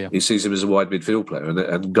 Yeah. He sees him as a wide midfield player,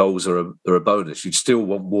 and goals are a bonus. You'd still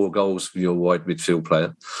want more goals from your wide midfield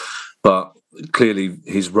player, but clearly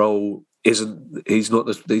his role isn't. He's not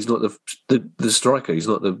the striker. He's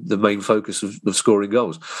not the main focus of scoring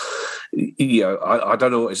goals. I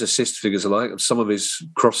don't know what his assist figures are like. Some of his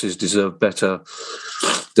crosses deserve better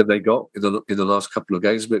than they got in the last couple of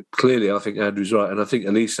games. But clearly, I think Andrew's right, and I think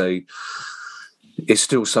Elise is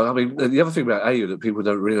still so. I mean, the other thing about Ayew that people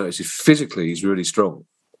don't really notice is physically he's really strong,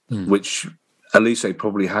 which Elise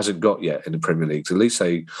probably hasn't got yet in the Premier League. So Elise,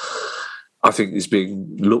 I think, is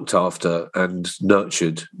being looked after and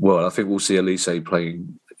nurtured well. I think we'll see Elise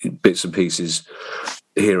playing bits and pieces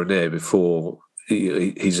here and there before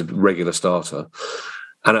he's a regular starter.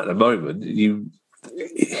 And at the moment,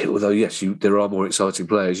 although yes, there are more exciting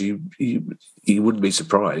players, you wouldn't be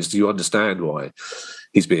surprised. You understand why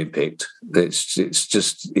he's being picked. I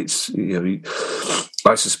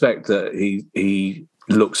suspect that he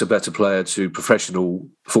looks a better player to professional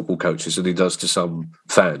football coaches than he does to some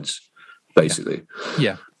fans, basically.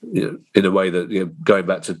 Yeah. In a way that, going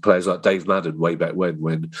back to players like Dave Madden way back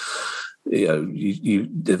when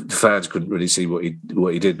the fans couldn't really see what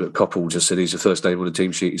he did, but Koppel just said he's the first name on the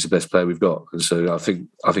team sheet. He's the best player we've got, and so I think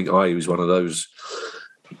Ayew is one of those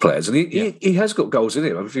players, and he has got goals in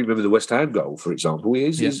him. If you remember the West Ham goal, for example, he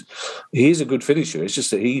is a good finisher. It's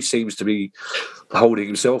just that he seems to be holding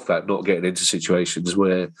himself back, not getting into situations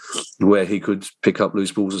where he could pick up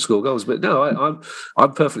loose balls and score goals. But no,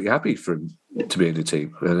 I'm perfectly happy for him to be in the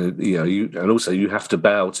team, and also you have to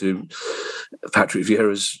bow to Patrick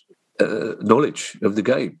Vieira's knowledge of the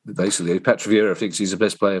game. Basically, if Patrick Vieira thinks he's the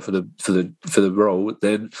best player for the role,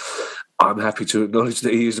 then I'm happy to acknowledge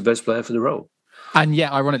that he is the best player for the role. And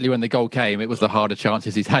yet, ironically, when the goal came, it was the harder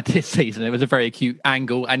chances he's had this season. It was a very acute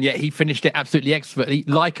angle, and yet he finished it absolutely expertly,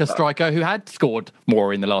 like a striker who had scored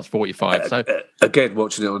more in the last 45. So again,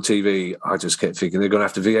 watching it on TV, I just kept thinking they're going to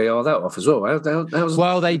have to VAR that off as well.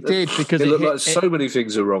 Well, they did, because it looked like so many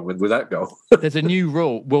things are wrong with that goal. There's a new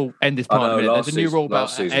rule. We'll end this part in a minute. There's a new rule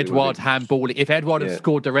about Edouard handballing. If Edouard had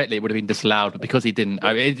scored directly, it would have been disallowed, but because he didn't,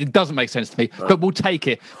 it doesn't make sense to me. Right. But we'll take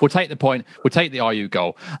it. We'll take the point. We'll take the Ayew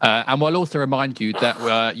goal. And we'll also remind you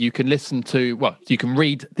that you can you can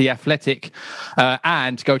read The Athletic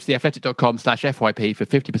and go to theathletic.com/FYP for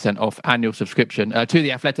 50% off annual subscription to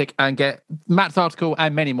The Athletic and get Matt's article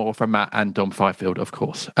and many more from Matt and Dom Fifield, of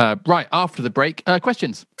course. Right, after the break,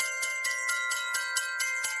 questions.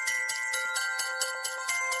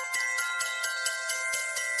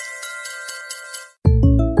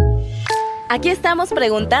 Aquí estamos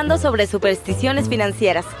preguntando sobre supersticiones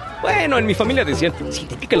financieras. Bueno, en mi familia decían, si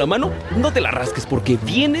te pica la mano, no te la rasques porque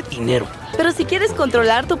viene dinero. Pero si quieres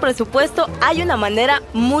controlar tu presupuesto, hay una manera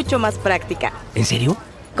mucho más práctica. ¿En serio?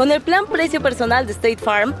 Con el plan Precio Personal de State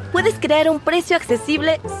Farm, puedes crear un precio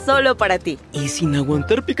accesible solo para ti. Y sin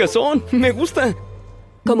aguantar picazón, me gusta.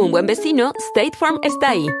 Como un buen vecino, State Farm está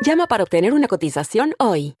ahí. Llama para obtener una cotización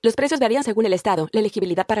hoy. Los precios varían según el estado. La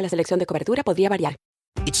elegibilidad para la selección de cobertura podría variar.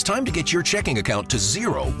 It's time to get your checking account to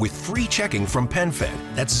zero with free checking from PenFed.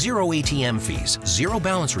 That's zero ATM fees, zero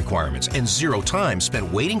balance requirements, and zero time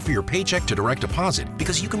spent waiting for your paycheck to direct deposit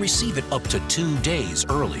because you can receive it up to 2 days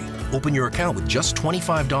early. Open your account with just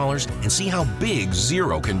 $25 and see how big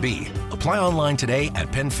zero can be. Apply online today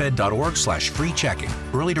at PenFed.org/free checking.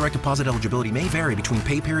 Early direct deposit eligibility may vary between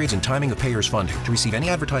pay periods and timing of payers' funding. To receive any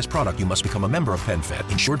advertised product, you must become a member of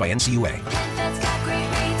PenFed, insured by NCUA. PenFed's got great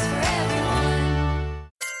rates for everyone.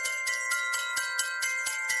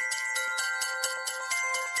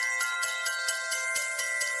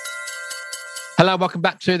 Hello, welcome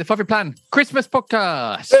back to the 5-Year Plan Christmas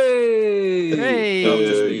podcast. Hey! Oh,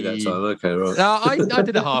 just me that time. Okay, right. I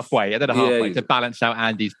did it halfway. To balance out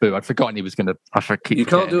Andy's boo. I'd forgotten he was going to. You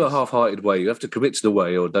can't do a half-hearted way. You have to commit to the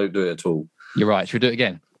way or don't do it at all. You're right. Should we do it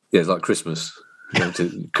again? Yeah, it's like Christmas. You have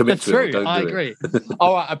to commit to it or don't do it. I agree.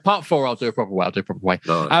 All right, part 4, I'll do a proper way.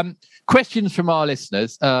 Right. Questions from our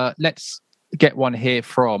listeners. Let's get one here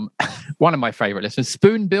from one of my favourite listeners,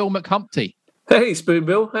 Spoon Bill McHumpty. Hey, Spoon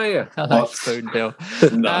Bill. How are you? Hello, Spoon Bill.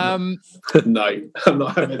 No, I'm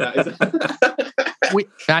not having that.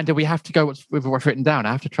 Andy, we have to go with what's written down.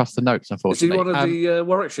 I have to trust the notes, unfortunately. Is he one of the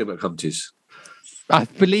Warwickshire McHumptys? I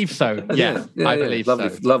believe so. Yeah, I believe so.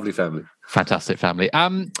 Lovely family. Fantastic family.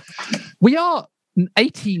 We are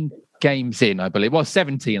 18 games in, I believe. Well,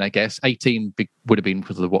 17, I guess. 18 would have been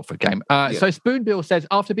because of the Watford game. So Spoonbill says,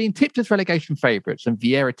 after being tipped as relegation favourites and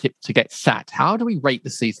Vieira tipped to get sacked, how do we rate the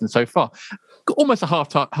season so far? Almost a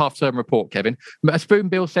half-term report, Kevin.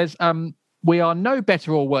 Spoonbill says, we are no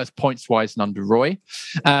better or worse points-wise than under Roy,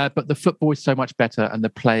 but the football is so much better and the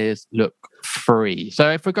players look free. So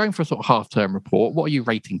if we're going for a sort of half-term report, what are you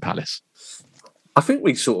rating Palace? I think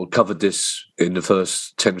we sort of covered this in the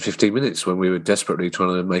first 10, 15 minutes when we were desperately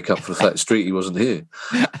trying to make up for the fact Streety wasn't here.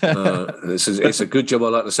 It's a good job I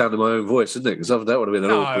like the sound of my own voice, isn't it? Because that would have been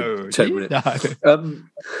an awkward 10 minutes.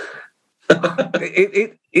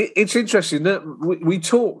 It's interesting that we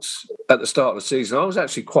talked at the start of the season. I was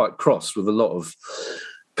actually quite cross with a lot of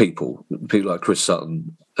people like Chris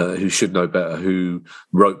Sutton, who should know better, who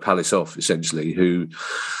wrote Palace off, essentially, who...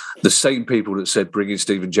 The same people that said bringing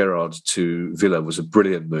Steven Gerrard to Villa was a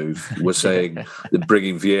brilliant move were saying that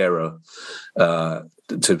bringing Vieira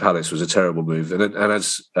to Palace was a terrible move. And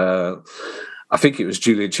as I think it was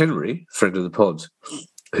Julian Chenery, friend of the pod,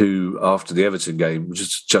 who after the Everton game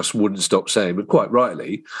just wouldn't stop saying, but quite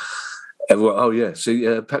rightly, Patrick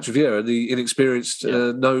Vieira, the inexperienced,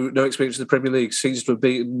 no experience in the Premier League, seems to have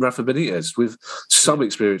beaten Rafa Benitez with some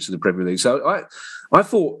experience in the Premier League. So I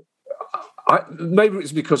thought, maybe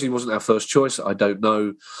it's because he wasn't our first choice. I don't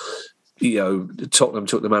know. Tottenham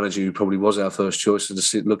took the manager who probably was our first choice, and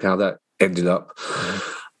to look how that ended up.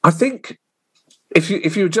 I think if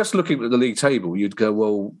you were just looking at the league table, you'd go,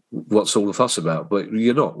 well, what's all the fuss about? But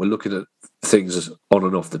you're not. We're looking at things on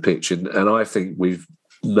and off the pitch, and I think we've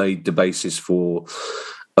made the basis for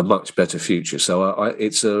a much better future. So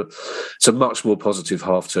it's a much more positive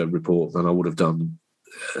half-term report than I would have done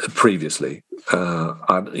previously.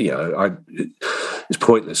 It's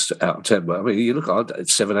pointless out of 10, but I mean, you look at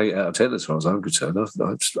 7, 8 out of 10 as far as I'm concerned.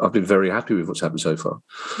 I've been very happy with what's happened so far.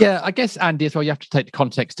 Yeah, I guess, Andy, as well, you have to take the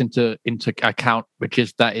context into account, which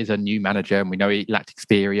is that is a new manager, and we know he lacked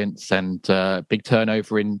experience and big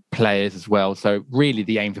turnover in players as well. So really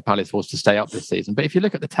the aim for Palace was to stay up this season. But if you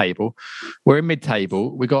look at the table, we're in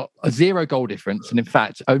mid-table. We've got a 0 goal difference, and in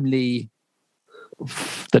fact, only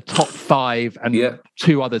the top 5 and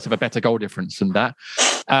 2 others have a better goal difference than that.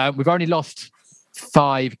 We've only lost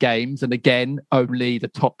 5 games, and again, only the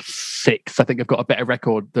top 6, I think, have got a better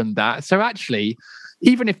record than that. So actually,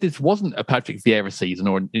 even if this wasn't a Patrick Vieira season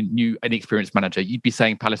or a new inexperienced manager, you'd be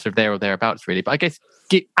saying Palace are there or thereabouts, really. But I guess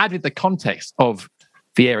added the context of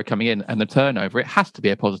Vieira coming in and the turnover, it has to be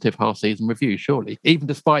a positive half-season review, surely, even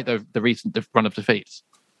despite the recent run of defeats.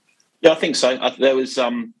 Yeah, I think so. There was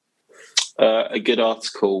a good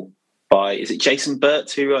article by, is it Jason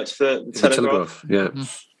Burt, who writes for the Telegraph? Yeah.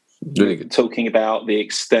 Really good. Talking about the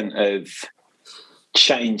extent of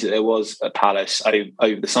change that there was at Palace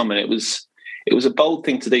over the summer. And it was a bold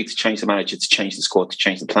thing to do, to change the manager, to change the squad, to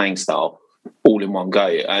change the playing style all in one go.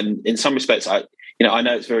 And in some respects, I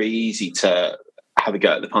know it's very easy to have a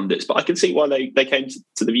go at the pundits, but I can see why they came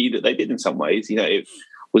to the view that they did in some ways. It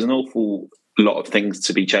was an awful lot of things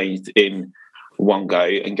to be changed in one go,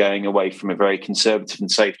 and going away from a very conservative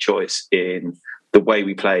and safe choice in the way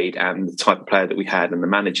we played and the type of player that we had and the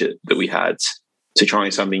manager that we had, to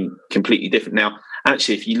trying something completely different. Now,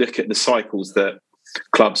 actually, if you look at the cycles that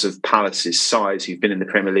clubs of Palace's size who've been in the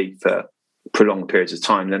Premier League for prolonged periods of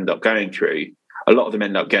time end up going through, a lot of them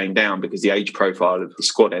end up going down because the age profile of the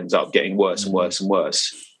squad ends up getting worse and worse and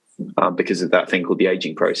worse because of that thing called the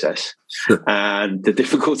aging process. And the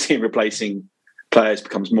difficulty in replacing players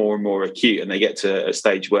becomes more and more acute, and they get to a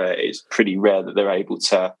stage where it's pretty rare that they're able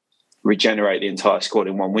to regenerate the entire squad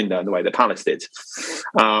in one window in the way that Palace did.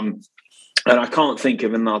 And I can't think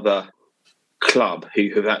of another club who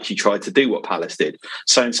have actually tried to do what Palace did.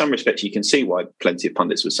 So in some respects, you can see why plenty of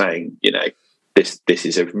pundits were saying, this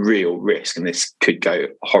is a real risk and this could go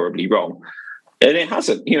horribly wrong. And it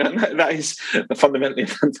hasn't. That is fundamentally a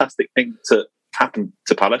fantastic thing to happen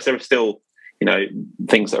to Palace. There are still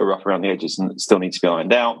things that are rough around the edges and still need to be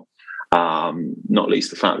ironed out. Not least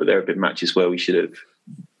the fact that there have been matches where we should have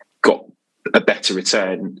got a better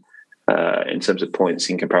return in terms of points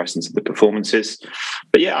in comparison to the performances.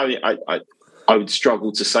 But yeah, I would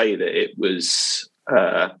struggle to say that it was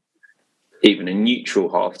even a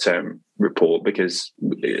neutral half-term report, because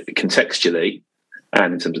contextually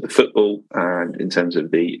and in terms of the football and in terms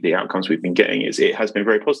of the outcomes we've been getting, it has been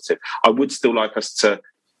very positive. I would still like us to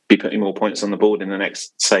be putting more points on the board in the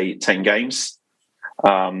next, say, 10 games.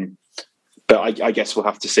 But I guess we'll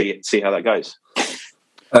have to see how that goes.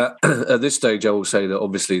 At this stage, I will say that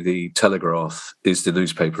obviously the Telegraph is the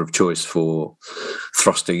newspaper of choice for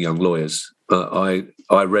thrusting young lawyers. I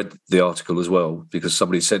read the article as well because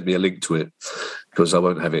somebody sent me a link to it, because I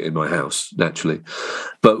won't have it in my house, naturally.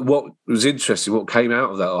 But what was interesting, what came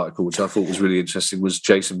out of that article, which I thought was really interesting, was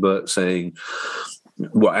Jason Burt saying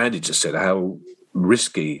what Andy just said, how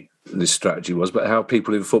risky this strategy was, but how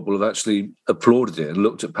people in football have actually applauded it and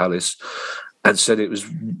looked at Palace and said it was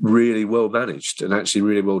really well managed and actually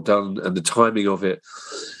really well done, and the timing of it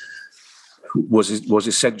was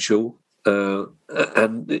essential.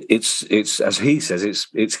 And it's as he says,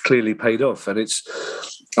 it's clearly paid off, and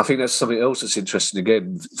I think that's something else that's interesting.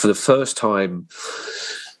 Again, for the first time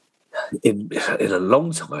in a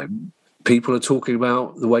long time, people are talking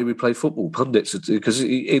about the way we play football. Pundits, because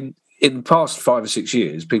in the past 5 or 6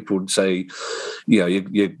 years, people would say, your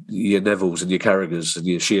Nevilles and your Carragers and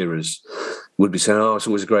your Shearers would be saying, it's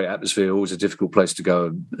always a great atmosphere, always a difficult place to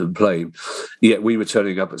go and play. Yet we were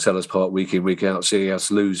turning up at Sellers Park week in, week out, seeing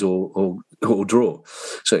us lose or draw.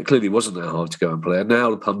 So it clearly wasn't that hard to go and play. And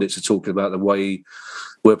now the pundits are talking about the way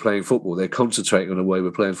we're playing football. They're concentrating on the way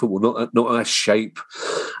we're playing football, not our shape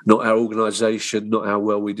not our organisation, not how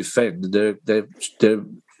well we defend. They're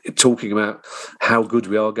talking about how good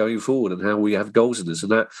we are going forward and how we have goals in us,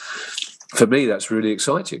 and that, for me, that's really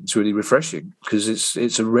exciting. It's really refreshing because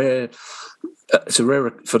it's a rare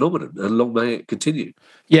phenomenon, and long may it continue.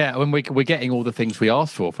 Yeah, when we're getting all the things we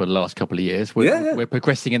asked for the last couple of years. We're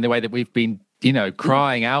progressing in the way that we've been,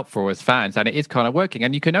 crying out for as fans, and it is kind of working.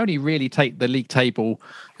 And you can only really take the league table,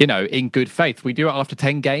 in good faith. We do it after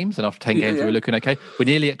 10 games, and after 10 games, we're looking okay. We're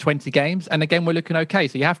nearly at 20 games, and again, we're looking okay.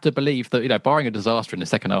 So you have to believe that, barring a disaster in the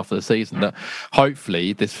second half of the season, that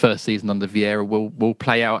hopefully this first season under Vieira will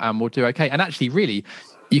play out and we'll do okay. And actually, really,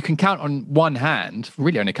 you can count on one hand,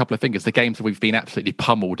 really only a couple of fingers, the games that we've been absolutely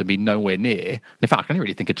pummeled and been nowhere near. In fact, I can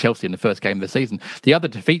really think of Chelsea in the first game of the season. The other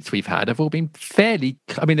defeats we've had have all been fairly,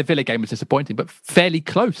 the Villa game was disappointing, but fairly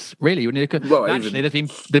close, really. When you look at, actually, there's been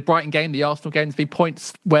the Brighton game, the Arsenal game, there's been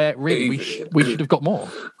points where really we should have got more.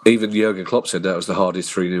 Even Jurgen Klopp said that was the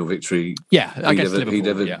hardest 3-0 victory. Yeah, against Liverpool.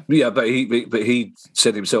 But he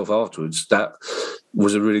said himself afterwards that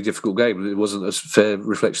was a really difficult game. It wasn't a fair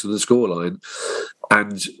reflection of the scoreline.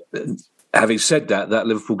 And having said that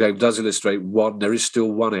Liverpool game does illustrate there is still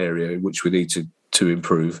one area in which we need to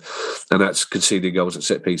improve, and that's conceding goals at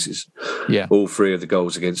set pieces. Yeah, all three of the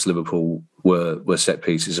goals against Liverpool were set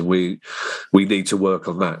pieces, and we need to work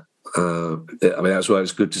on that. That's why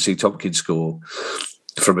it's good to see Tompkins score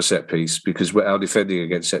from a set piece, because our defending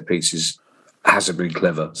against set pieces hasn't been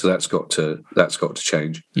clever, so that's got to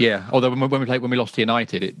change. Yeah, although when we lost to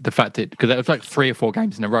United, because it was like 3 or 4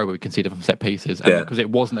 games in a row where we conceded from set pieces, and because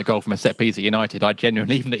it wasn't a goal from a set piece at United, I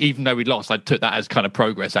genuinely, even though we lost, I took that as kind of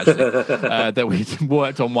progress actually, that we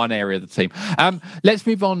worked on one area of the team. Let's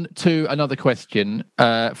move on to another question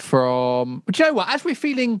from. Do you know what? As we're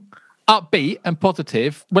feeling upbeat and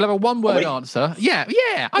positive, we'll have a one-word answer. Yeah,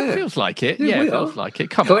 it feels like it. Yeah, it feels like it.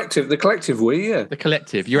 Come on. The collective we, The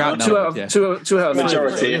collective. You're out two out of the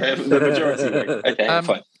majority. Okay,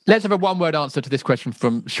 fine. Let's have a one-word answer to this question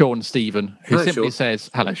from Sean Stephen, who simply says,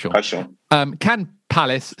 hello, Sean. Hi, Sean. Can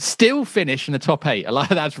Palace still finish in the top 8?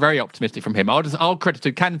 That's very optimistic from him. I'll credit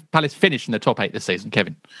to, can Palace finish in the top 8 this season,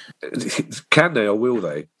 Kevin? Can they or will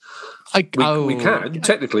they? We can.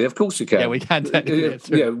 Technically, of course we can. Yeah, we can technically.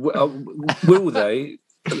 Will they?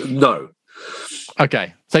 No.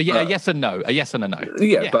 Okay. So yes and no. A yes and a no.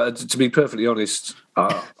 Yeah, but to be perfectly honest,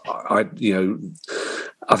 I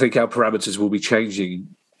think our parameters will be changing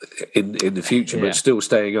in the future, but still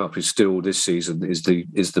staying up is still this season is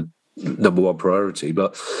the number one priority.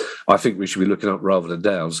 But I think we should be looking up rather than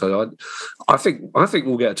down. So I think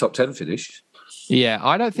we'll get a top 10 finish. Yeah,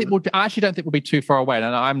 I actually don't think we'll be too far away. And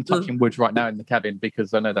I'm touching wood right now in the cabin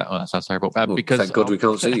because I know that sounds terrible. Because thank God we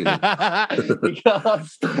can't see you.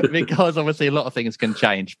 because obviously a lot of things can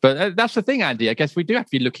change. But that's the thing, Andy. I guess we do have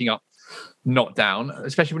to be looking up, not down,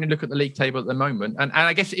 especially when you look at the league table at the moment. And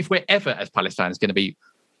I guess if we're ever, as Palace fans, going to be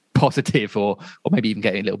positive or maybe even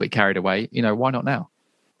getting a little bit carried away, why not now?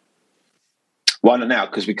 Why not now?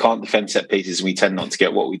 Because we can't defend set pieces and we tend not to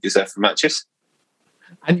get what we deserve from matches.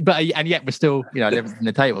 And yet we're still, 11th in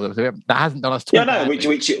the table. That hasn't done us.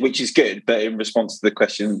 Which is good. But in response to the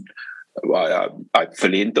question, I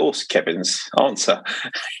fully endorse Kevin's answer.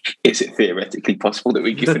 Is it theoretically possible that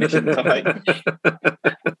we could finish in the top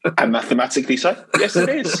 8? And mathematically so? Yes, it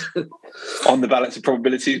is. On the balance of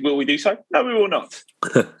probabilities, will we do so? No, we will not.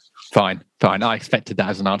 Fine. I expected that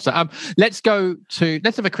as an answer. Let's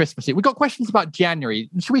have a Christmas. We've got questions about January.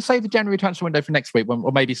 Should we save the January transfer window for next week,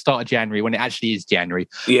 or maybe start of January when it actually is January?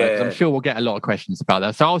 Yeah, I'm sure we'll get a lot of questions about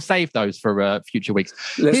that. So I'll save those for future weeks.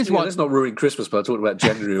 Let's not ruin Christmas by talking about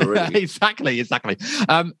January already. Exactly.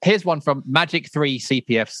 Here's one from Magic 3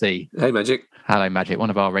 CPFC. Hey, Magic. Hello, Magic, one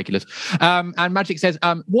of our regulars. And Magic says,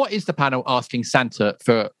 what is the panel asking Santa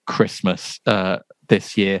for Christmas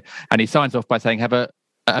this year? And he signs off by saying, have a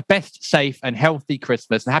best, safe and healthy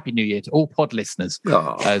Christmas and Happy New Year to all pod listeners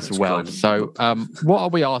as well. Kind. So what are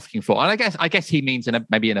we asking for? And I guess he means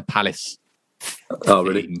maybe in a Palace. Oh,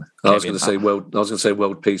 really? I was going to say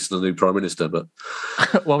world peace and a new Prime Minister, but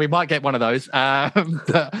well, we might get one of those.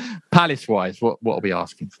 But Palace-wise, what are we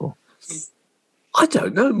asking for? I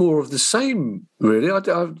don't know. More of the same, really.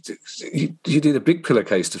 You need a big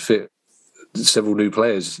pillowcase to fit several new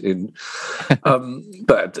players in,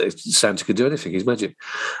 but Santa can do anything. He's magic.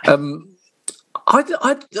 I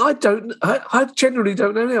generally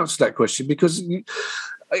don't know the answer to that question, because in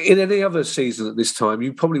any other season at this time,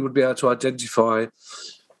 you probably would be able to identify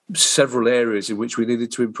several areas in which we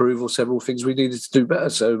needed to improve or several things we needed to do better.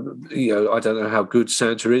 So, I don't know how good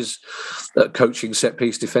Santa is at coaching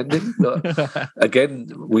set-piece defending. But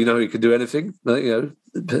again, we know he can do anything,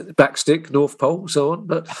 backstick, North Pole, so on.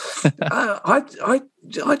 But I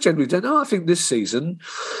generally don't know. I think this season,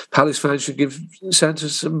 Palace fans should give Santa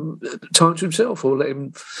some time to himself or let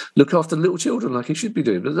him look after little children like he should be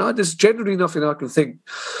doing. But there's generally nothing I can think.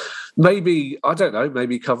 Maybe, I don't know,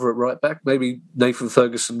 maybe cover at right back. Maybe Nathan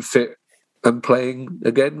Ferguson fit and playing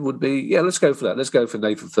again would be, let's go for that. Let's go for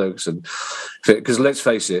Nathan Ferguson fit. Because let's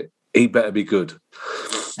face it, he better be good.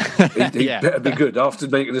 He better be good. After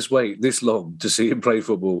making us wait this long to see him play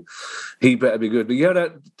football, he better be good.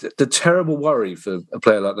 But the terrible worry for a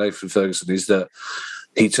player like Nathan Ferguson is that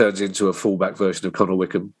he turns into a fullback version of Conor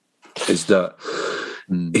Wickham. Is that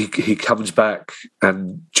he comes back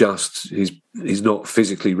and just he's not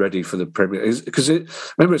physically ready for the Premier League. Because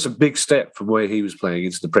remember, it's a big step from where he was playing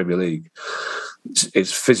into the Premier League.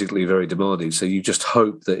 It's physically very demanding, so you just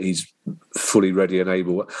hope that he's fully ready and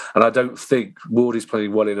able. And I don't think Ward is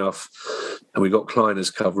playing well enough, and we got Klein as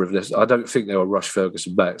cover of this. I don't think they'll rush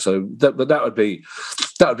Ferguson back. So that would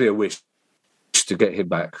be a wish to get him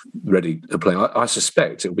back ready and playing. I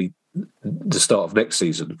suspect it'll be the start of next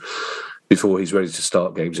season before he's ready to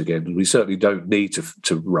start games again. We certainly don't need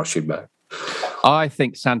to rush him back. I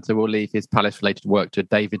think Santa will leave his Palace-related work to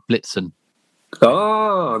David Blitzen.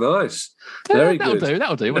 Oh, nice. Very good.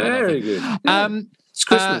 That'll do. Very good. Yeah. It's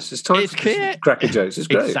Christmas. It's time for cracker jokes. It's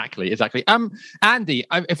great. Exactly. Andy,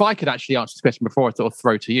 if I could actually answer this question before I sort of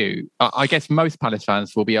throw to you, I guess most Palace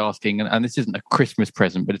fans will be asking, and this isn't a Christmas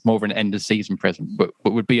present, but it's more of an end-of-season present, but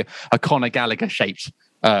would be a Conor Gallagher-shaped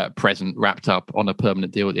present wrapped up on a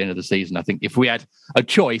permanent deal at the end of the season. I think if we had a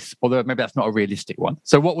choice, although maybe that's not a realistic one.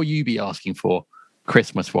 So what will you be asking for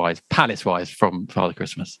Christmas-wise, Palace-wise from Father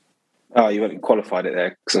Christmas? Oh, you haven't qualified it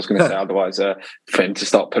there, because I was going to say otherwise for him to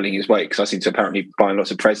start pulling his weight, because I seem to apparently buying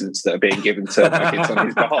lots of presents that are being given to my kids on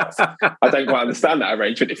his behalf. I don't quite understand that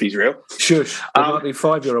arrangement if he's real. Shush. There might be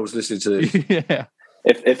 5-year-olds listening to this. Yeah.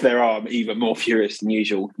 If there are, I'm even more furious than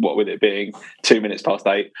usual, what with it being 2 minutes past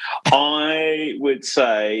 8. I would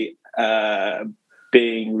say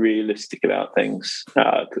being realistic about things.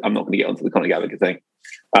 I'm not going to get onto the Conor Gallagher thing.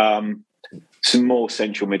 Some more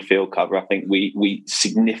central midfield cover. I think we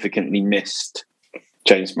significantly missed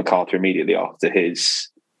James McArthur immediately after his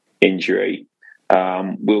injury.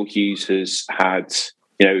 Will Hughes has had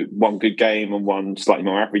one good game and one slightly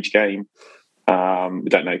more average game. We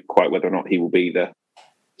don't know quite whether or not he will be the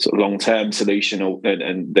sort of long-term solution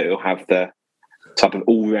and that he'll have the type of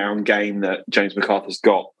all-round game that James McArthur's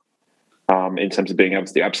got in terms of being able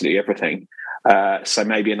to do absolutely everything. So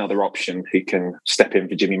maybe another option who can step in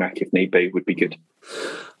for Jimmy Mack if need be would be good.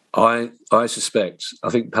 I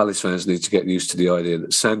think Palace fans need to get used to the idea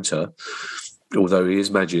that Santa, although he is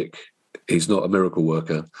magic, he's not a miracle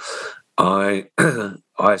worker. I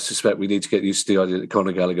suspect we need to get used to the idea that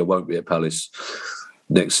Conor Gallagher won't be at Palace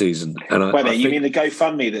next season. And Wait a minute, you mean the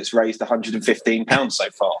GoFundMe that's raised £115 so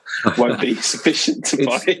far won't be sufficient to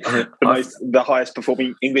buy the highest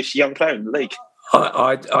performing English young player in the league?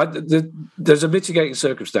 There's a mitigating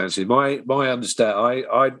circumstance. My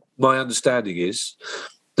understanding is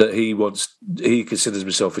that he considers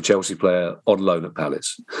himself a Chelsea player on loan at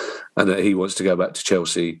Palace, and that he wants to go back to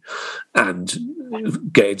Chelsea and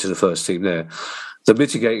get into the first team there. The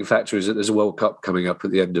mitigating factor is that there's a World Cup coming up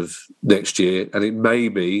at the end of next year, and it may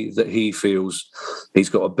be that he feels he's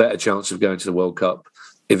got a better chance of going to the World Cup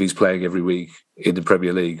if he's playing every week in the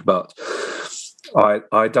Premier League. But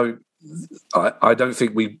I don't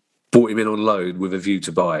think we brought him in on loan with a view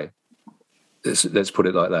to buy. Let's put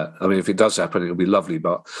it like that. I mean, if it does happen, it'll be lovely.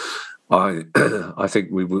 But I think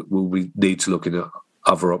we need to look at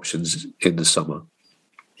other options in the summer.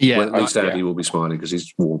 Yeah, well, at least Andy will be smiling because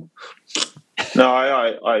he's warm. No,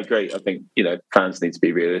 I agree. I think fans need to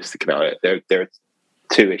be realistic about it. There are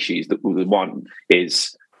two issues. The one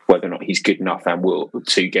is whether or not he's good enough and will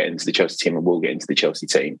to get into the Chelsea team and will get into the Chelsea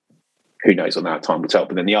team. Who knows on that, time will tell.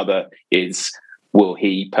 But then the other is, will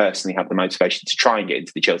he personally have the motivation to try and get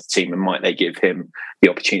into the Chelsea team, and might they give him the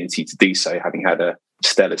opportunity to do so, having had a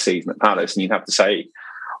stellar season at Palace? And you'd have to say,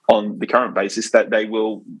 on the current basis, that they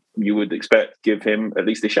will, you would expect, give him at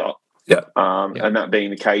least a shot. Yeah. And that being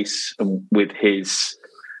the case, and with his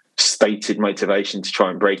stated motivation to try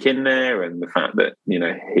and break in there, and the fact that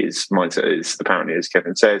his mindset is apparently, as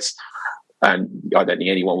Kevin says, and I don't think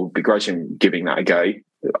anyone would begrudge him giving that a go.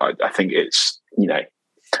 I think it's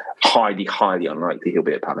highly, highly unlikely he'll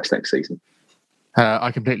be at Palace next season.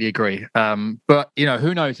 I completely agree. But,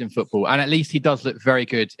 who knows in football? And at least he does look very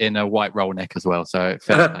good in a white roll neck as well. So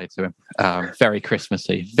fair play to him. Very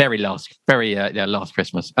Christmassy. Very last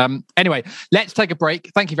Christmas. Anyway, let's take a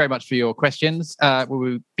break. Thank you very much for your questions. We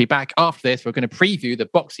will be back after this. We're going to preview the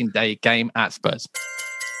Boxing Day game at Spurs.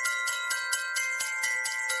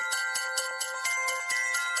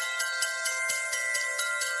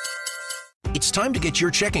 It's time to get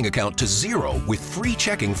your checking account to zero with free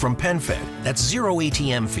checking from PenFed. That's zero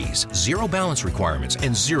ATM fees, zero balance requirements,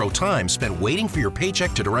 and zero time spent waiting for your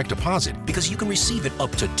paycheck to direct deposit because you can receive it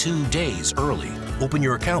up to 2 days early. Open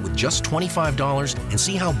your account with just $25 and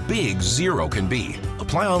see how big zero can be.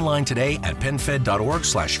 Apply online today at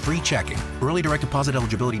PenFed.org/free checking. Early direct deposit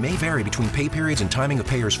eligibility may vary between pay periods and timing of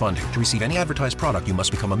payers' funding. To receive any advertised product, you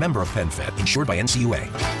must become a member of PenFed, insured by NCUA.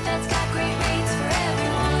 PenFed's got great rates for everyone.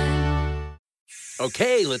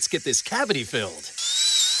 Okay, let's get this cavity filled.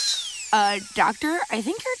 Doctor, I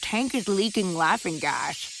think your tank is leaking laughing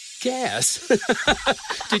gas. Gas?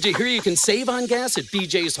 Did you hear you can save on gas at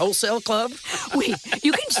BJ's Wholesale Club? Wait,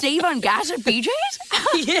 you can save on gas at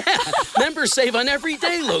BJ's? Yeah, members save on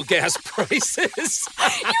everyday low gas prices.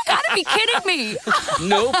 You gotta be kidding me.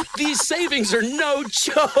 Nope, these savings are no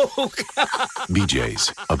joke.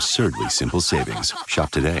 BJ's, absurdly simple savings.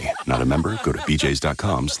 Shop today. Not a member? Go to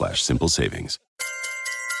bjs.com/simple savings.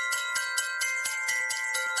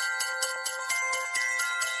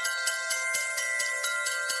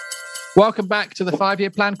 Welcome back to the 5-Year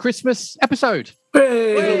Plan Christmas episode.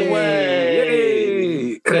 Hey!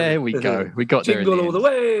 There we go. We got Jingle there. all the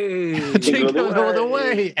way. Jingle all the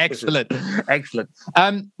way. Excellent.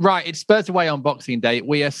 Right, it's Spurs away on Boxing Day.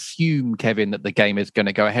 We assume, Kevin, that the game is going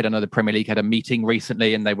to go ahead. I know the Premier League had a meeting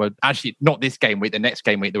recently and they were actually not this game week, the next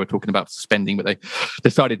game week they were talking about suspending, but they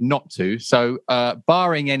decided not to. So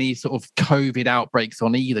barring any sort of COVID outbreaks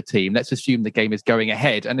on either team, let's assume the game is going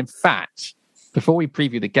ahead. And in fact, before we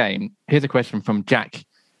preview the game, here's a question from Jack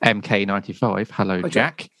MK95. Hello,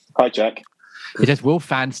 Jack. Hi, Jack. He says, will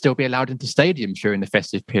fans still be allowed into stadiums during the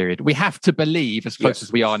festive period? We have to believe, as close as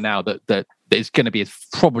we are now, that it's going to be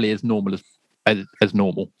probably as normal as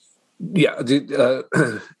normal. Yeah, to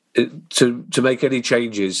make any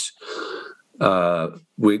changes,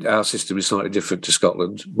 our system is slightly different to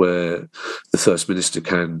Scotland, where the First Minister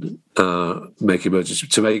can make emergency.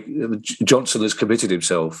 Johnson has committed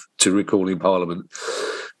himself to recalling Parliament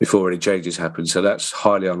before any changes happen, so that's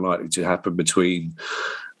highly unlikely to happen between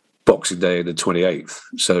Boxing Day and the 28th.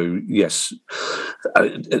 So, yes,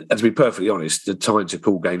 to be perfectly honest, the time to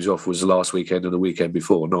call games off was the last weekend and the weekend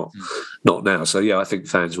before, not now. So, yeah, I think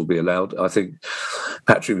fans will be allowed. I think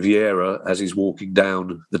Patrick Vieira, as he's walking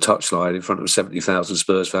down the touchline in front of 70,000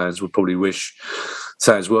 Spurs fans, would probably wish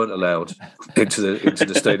fans weren't allowed into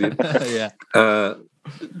the stadium. Yeah.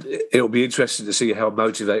 It'll be interesting to see how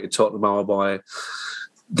motivated Tottenham are by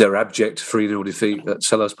their abject 3-0 defeat at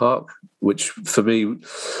Selhurst Park, which for me,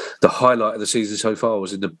 the highlight of the season so far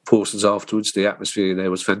was in the portions afterwards. The atmosphere there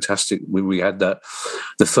was fantastic when we had the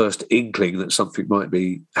first inkling that something might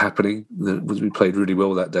be happening. We played really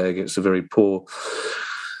well that day against a very poor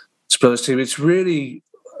Spurs team. It's really,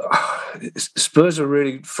 Spurs are a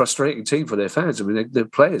really frustrating team for their fans. I mean, their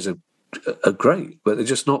players are great, but they're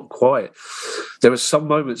just not quite. There were some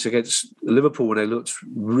moments against Liverpool when they looked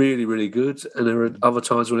really, really good, and there were other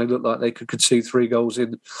times when they looked like they could concede 3 goals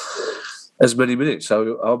in as many minutes.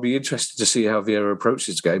 So I'll be interested to see how Vieira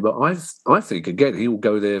approaches the game. But I think again he will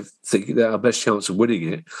go there thinking that our best chance of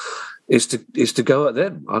winning it is to go at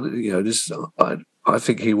them. I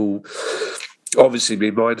think he will obviously be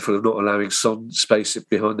mindful of not allowing Son space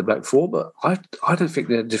behind the back four, but I don't think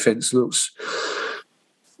their defence looks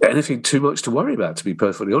anything too much to worry about, to be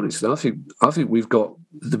perfectly honest. And I think we've got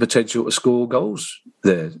the potential to score goals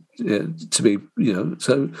there. To be,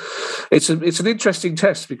 so it's an interesting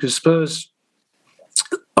test because Spurs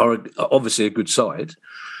are obviously a good side.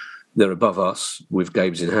 They're above us with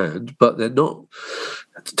games in hand, but they're not.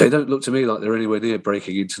 They don't look to me like they're anywhere near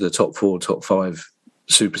breaking into the top 4, top 5,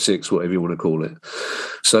 Super 6, whatever you want to call it.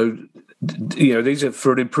 So, these are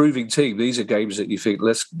for an improving team. These are games that you think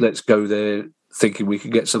let's go there thinking we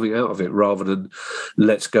can get something out of it, rather than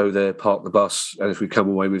let's go there, park the bus, and if we come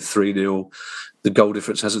away with 3-0, the goal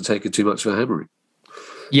difference hasn't taken too much of a hammering.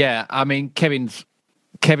 Yeah, I mean, Kevin's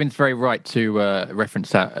very right to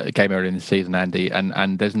reference that game earlier in the season, Andy,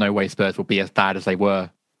 and there's no way Spurs will be as bad as they were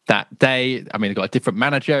that day. I mean, they've got a different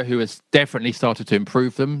manager who has definitely started to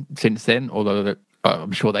improve them since then, although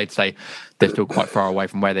I'm sure they'd say they're still quite far away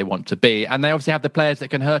from where they want to be. And they obviously have the players that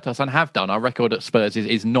can hurt us and have done. Our record at Spurs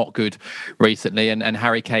is not good recently, and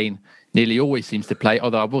Harry Kane nearly always seems to play,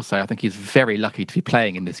 although I will say I think he's very lucky to be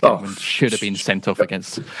playing in this game and should have been sent off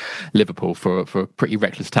against Liverpool for a pretty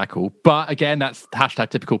reckless tackle. But again, that's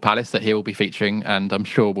 #typical Palace that he will be featuring, and I'm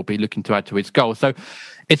sure will be looking to add to his goal. So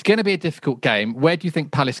it's going to be a difficult game. Where do you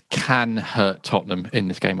think Palace can hurt Tottenham in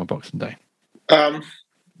this game on Boxing Day? I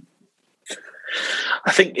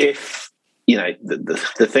think if,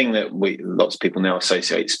 the thing that lots of people now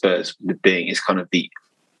associate Spurs with being is kind of the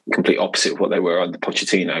complete opposite of what they were under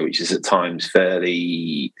Pochettino, which is at times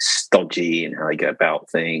fairly stodgy in how they go about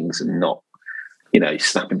things and not,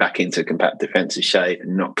 snapping back into compact defensive shape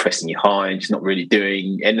and not pressing you high and just not really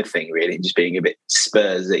doing anything really, just being a bit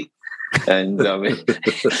Spursy. And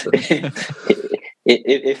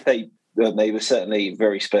if they were certainly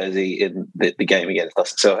very Spursy in the game against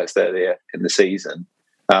us at Selhurst earlier in the season.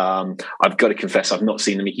 I've got to confess, I've not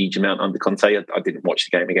seen them a huge amount under Conte. I didn't watch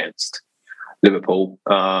the game against Liverpool.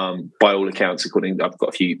 By all accounts, I've got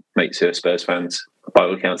a few mates who are Spurs fans. By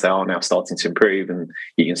all accounts, they are now starting to improve, and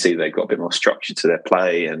you can see they've got a bit more structure to their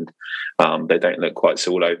play, and they don't look quite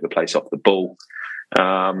so all over the place off the ball.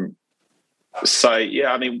 So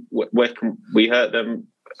yeah, I mean, where can we hurt them?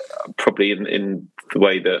 Probably in the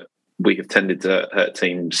way that we have tended to hurt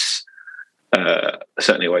teams,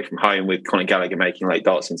 certainly away from home, with Conor Gallagher making late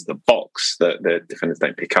darts into the box that the defenders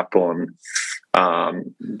don't pick up on.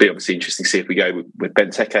 Be obviously interesting to see if we go with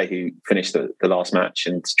Benteke, who finished the last match,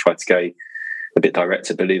 and tried to go a bit direct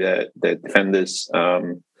to bully their defenders.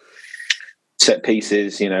 Set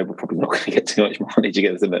pieces, we're probably not going to get too much mileage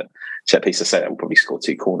against them at set piece. I say that we'll probably score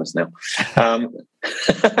 2 corners now.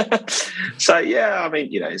 So yeah, I mean,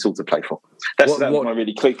 it's all to play for. That was my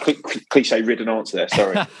really cliche-ridden answer there.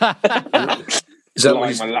 Sorry. Is that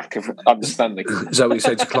my lack of understanding? Is that what you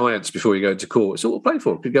say to clients before you go into court? It's all to play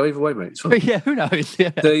for. Could go either way, mate. It's fine. Yeah, who knows?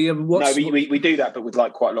 Yeah. We do that, but with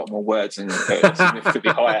quite a lot more words and a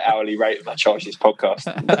significantly higher hourly rate than I charge this podcast.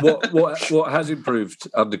 What has improved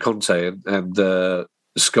under Conte and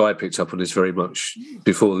Sky picked up on this very much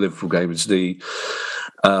before the Liverpool game is the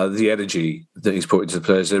energy that he's put into the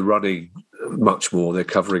players. They're running much more. They're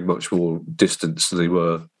covering much more distance than they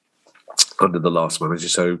were under the last manager.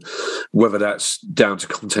 So whether that's down to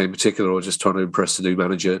Conte in particular or just trying to impress the new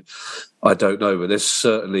manager, I don't know. But they're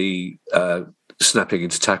certainly snapping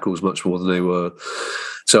into tackles much more than they were.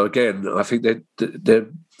 So again, I think their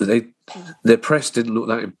press didn't look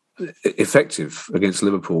that effective against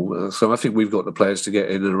Liverpool. So I think we've got the players to get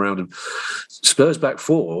in and around them. Spurs back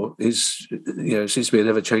four seems to be an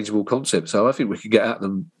ever-changeable concept. So I think we can get at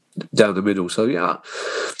them down the middle. So yeah,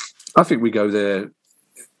 I think we go there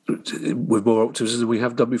with more optimism than we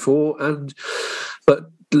have done before. But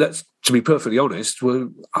to be perfectly honest,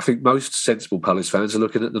 I think most sensible Palace fans are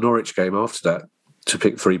looking at the Norwich game after that to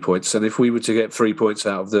pick 3 points. And if we were to get 3 points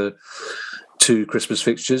out of the 2 Christmas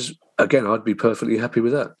fixtures, again, I'd be perfectly happy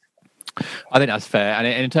with that. I think that's fair. And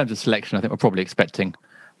in terms of selection, I think we're probably expecting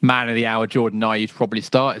man of the hour Jordan Ayew to probably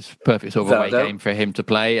start. It's a perfect sort of away game for him to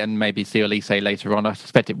play, and maybe see Elise later on. I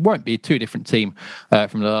suspect it won't be a too different team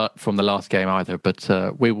from the last game either, but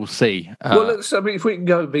we will see. If we can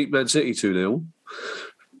go and beat Man City 2-0,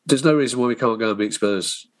 there's no reason why we can't go and beat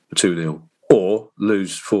Spurs 2-0 or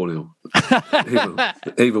lose 4-0.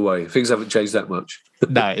 Either way, things haven't changed that much.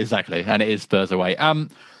 No, exactly, and it is Spurs away.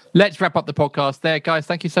 Let's wrap up the podcast there, guys.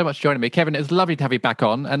 Thank you so much for joining me. Kevin, it was lovely to have you back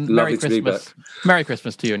on, and Merry Christmas. Merry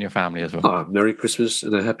Christmas to you and your family as well. Merry Christmas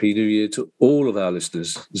and a Happy New Year to all of our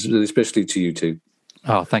listeners, especially to you two.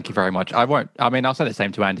 Oh, thank you very much. I'll say the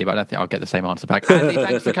same to Andy, but I don't think I'll get the same answer back. Andy,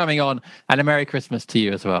 thanks for coming on, and a Merry Christmas to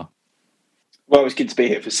you as well. Well, it's good to be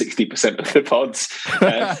here for 60% of the pods.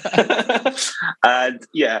 And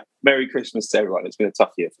yeah, Merry Christmas to everyone. It's been a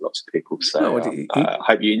tough year for lots of people. So I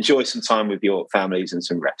hope you enjoy some time with your families and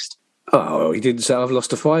some rest. Oh, he didn't say I've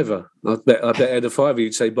lost a £5. I bet at a £5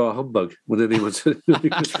 you'd say bar humbug. Would anyone say?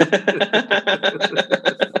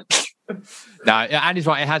 No, Andy's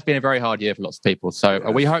right. It has been a very hard year for lots of people. So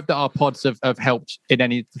we hope that our pods have helped in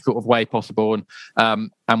any sort of way possible.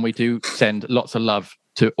 And we do send lots of love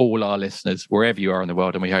to all our listeners, wherever you are in the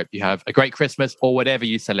world. And we hope you have a great Christmas or whatever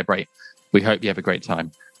you celebrate. We hope you have a great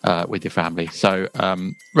time with your family. So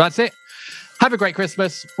that's it. Have a great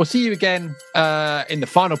Christmas. We'll see you again in the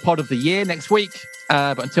final pod of the year next week.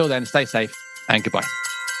 But until then, stay safe and goodbye.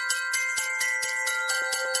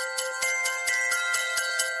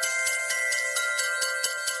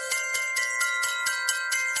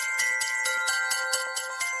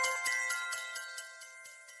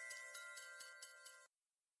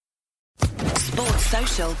 Sports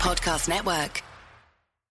Social Podcast Network.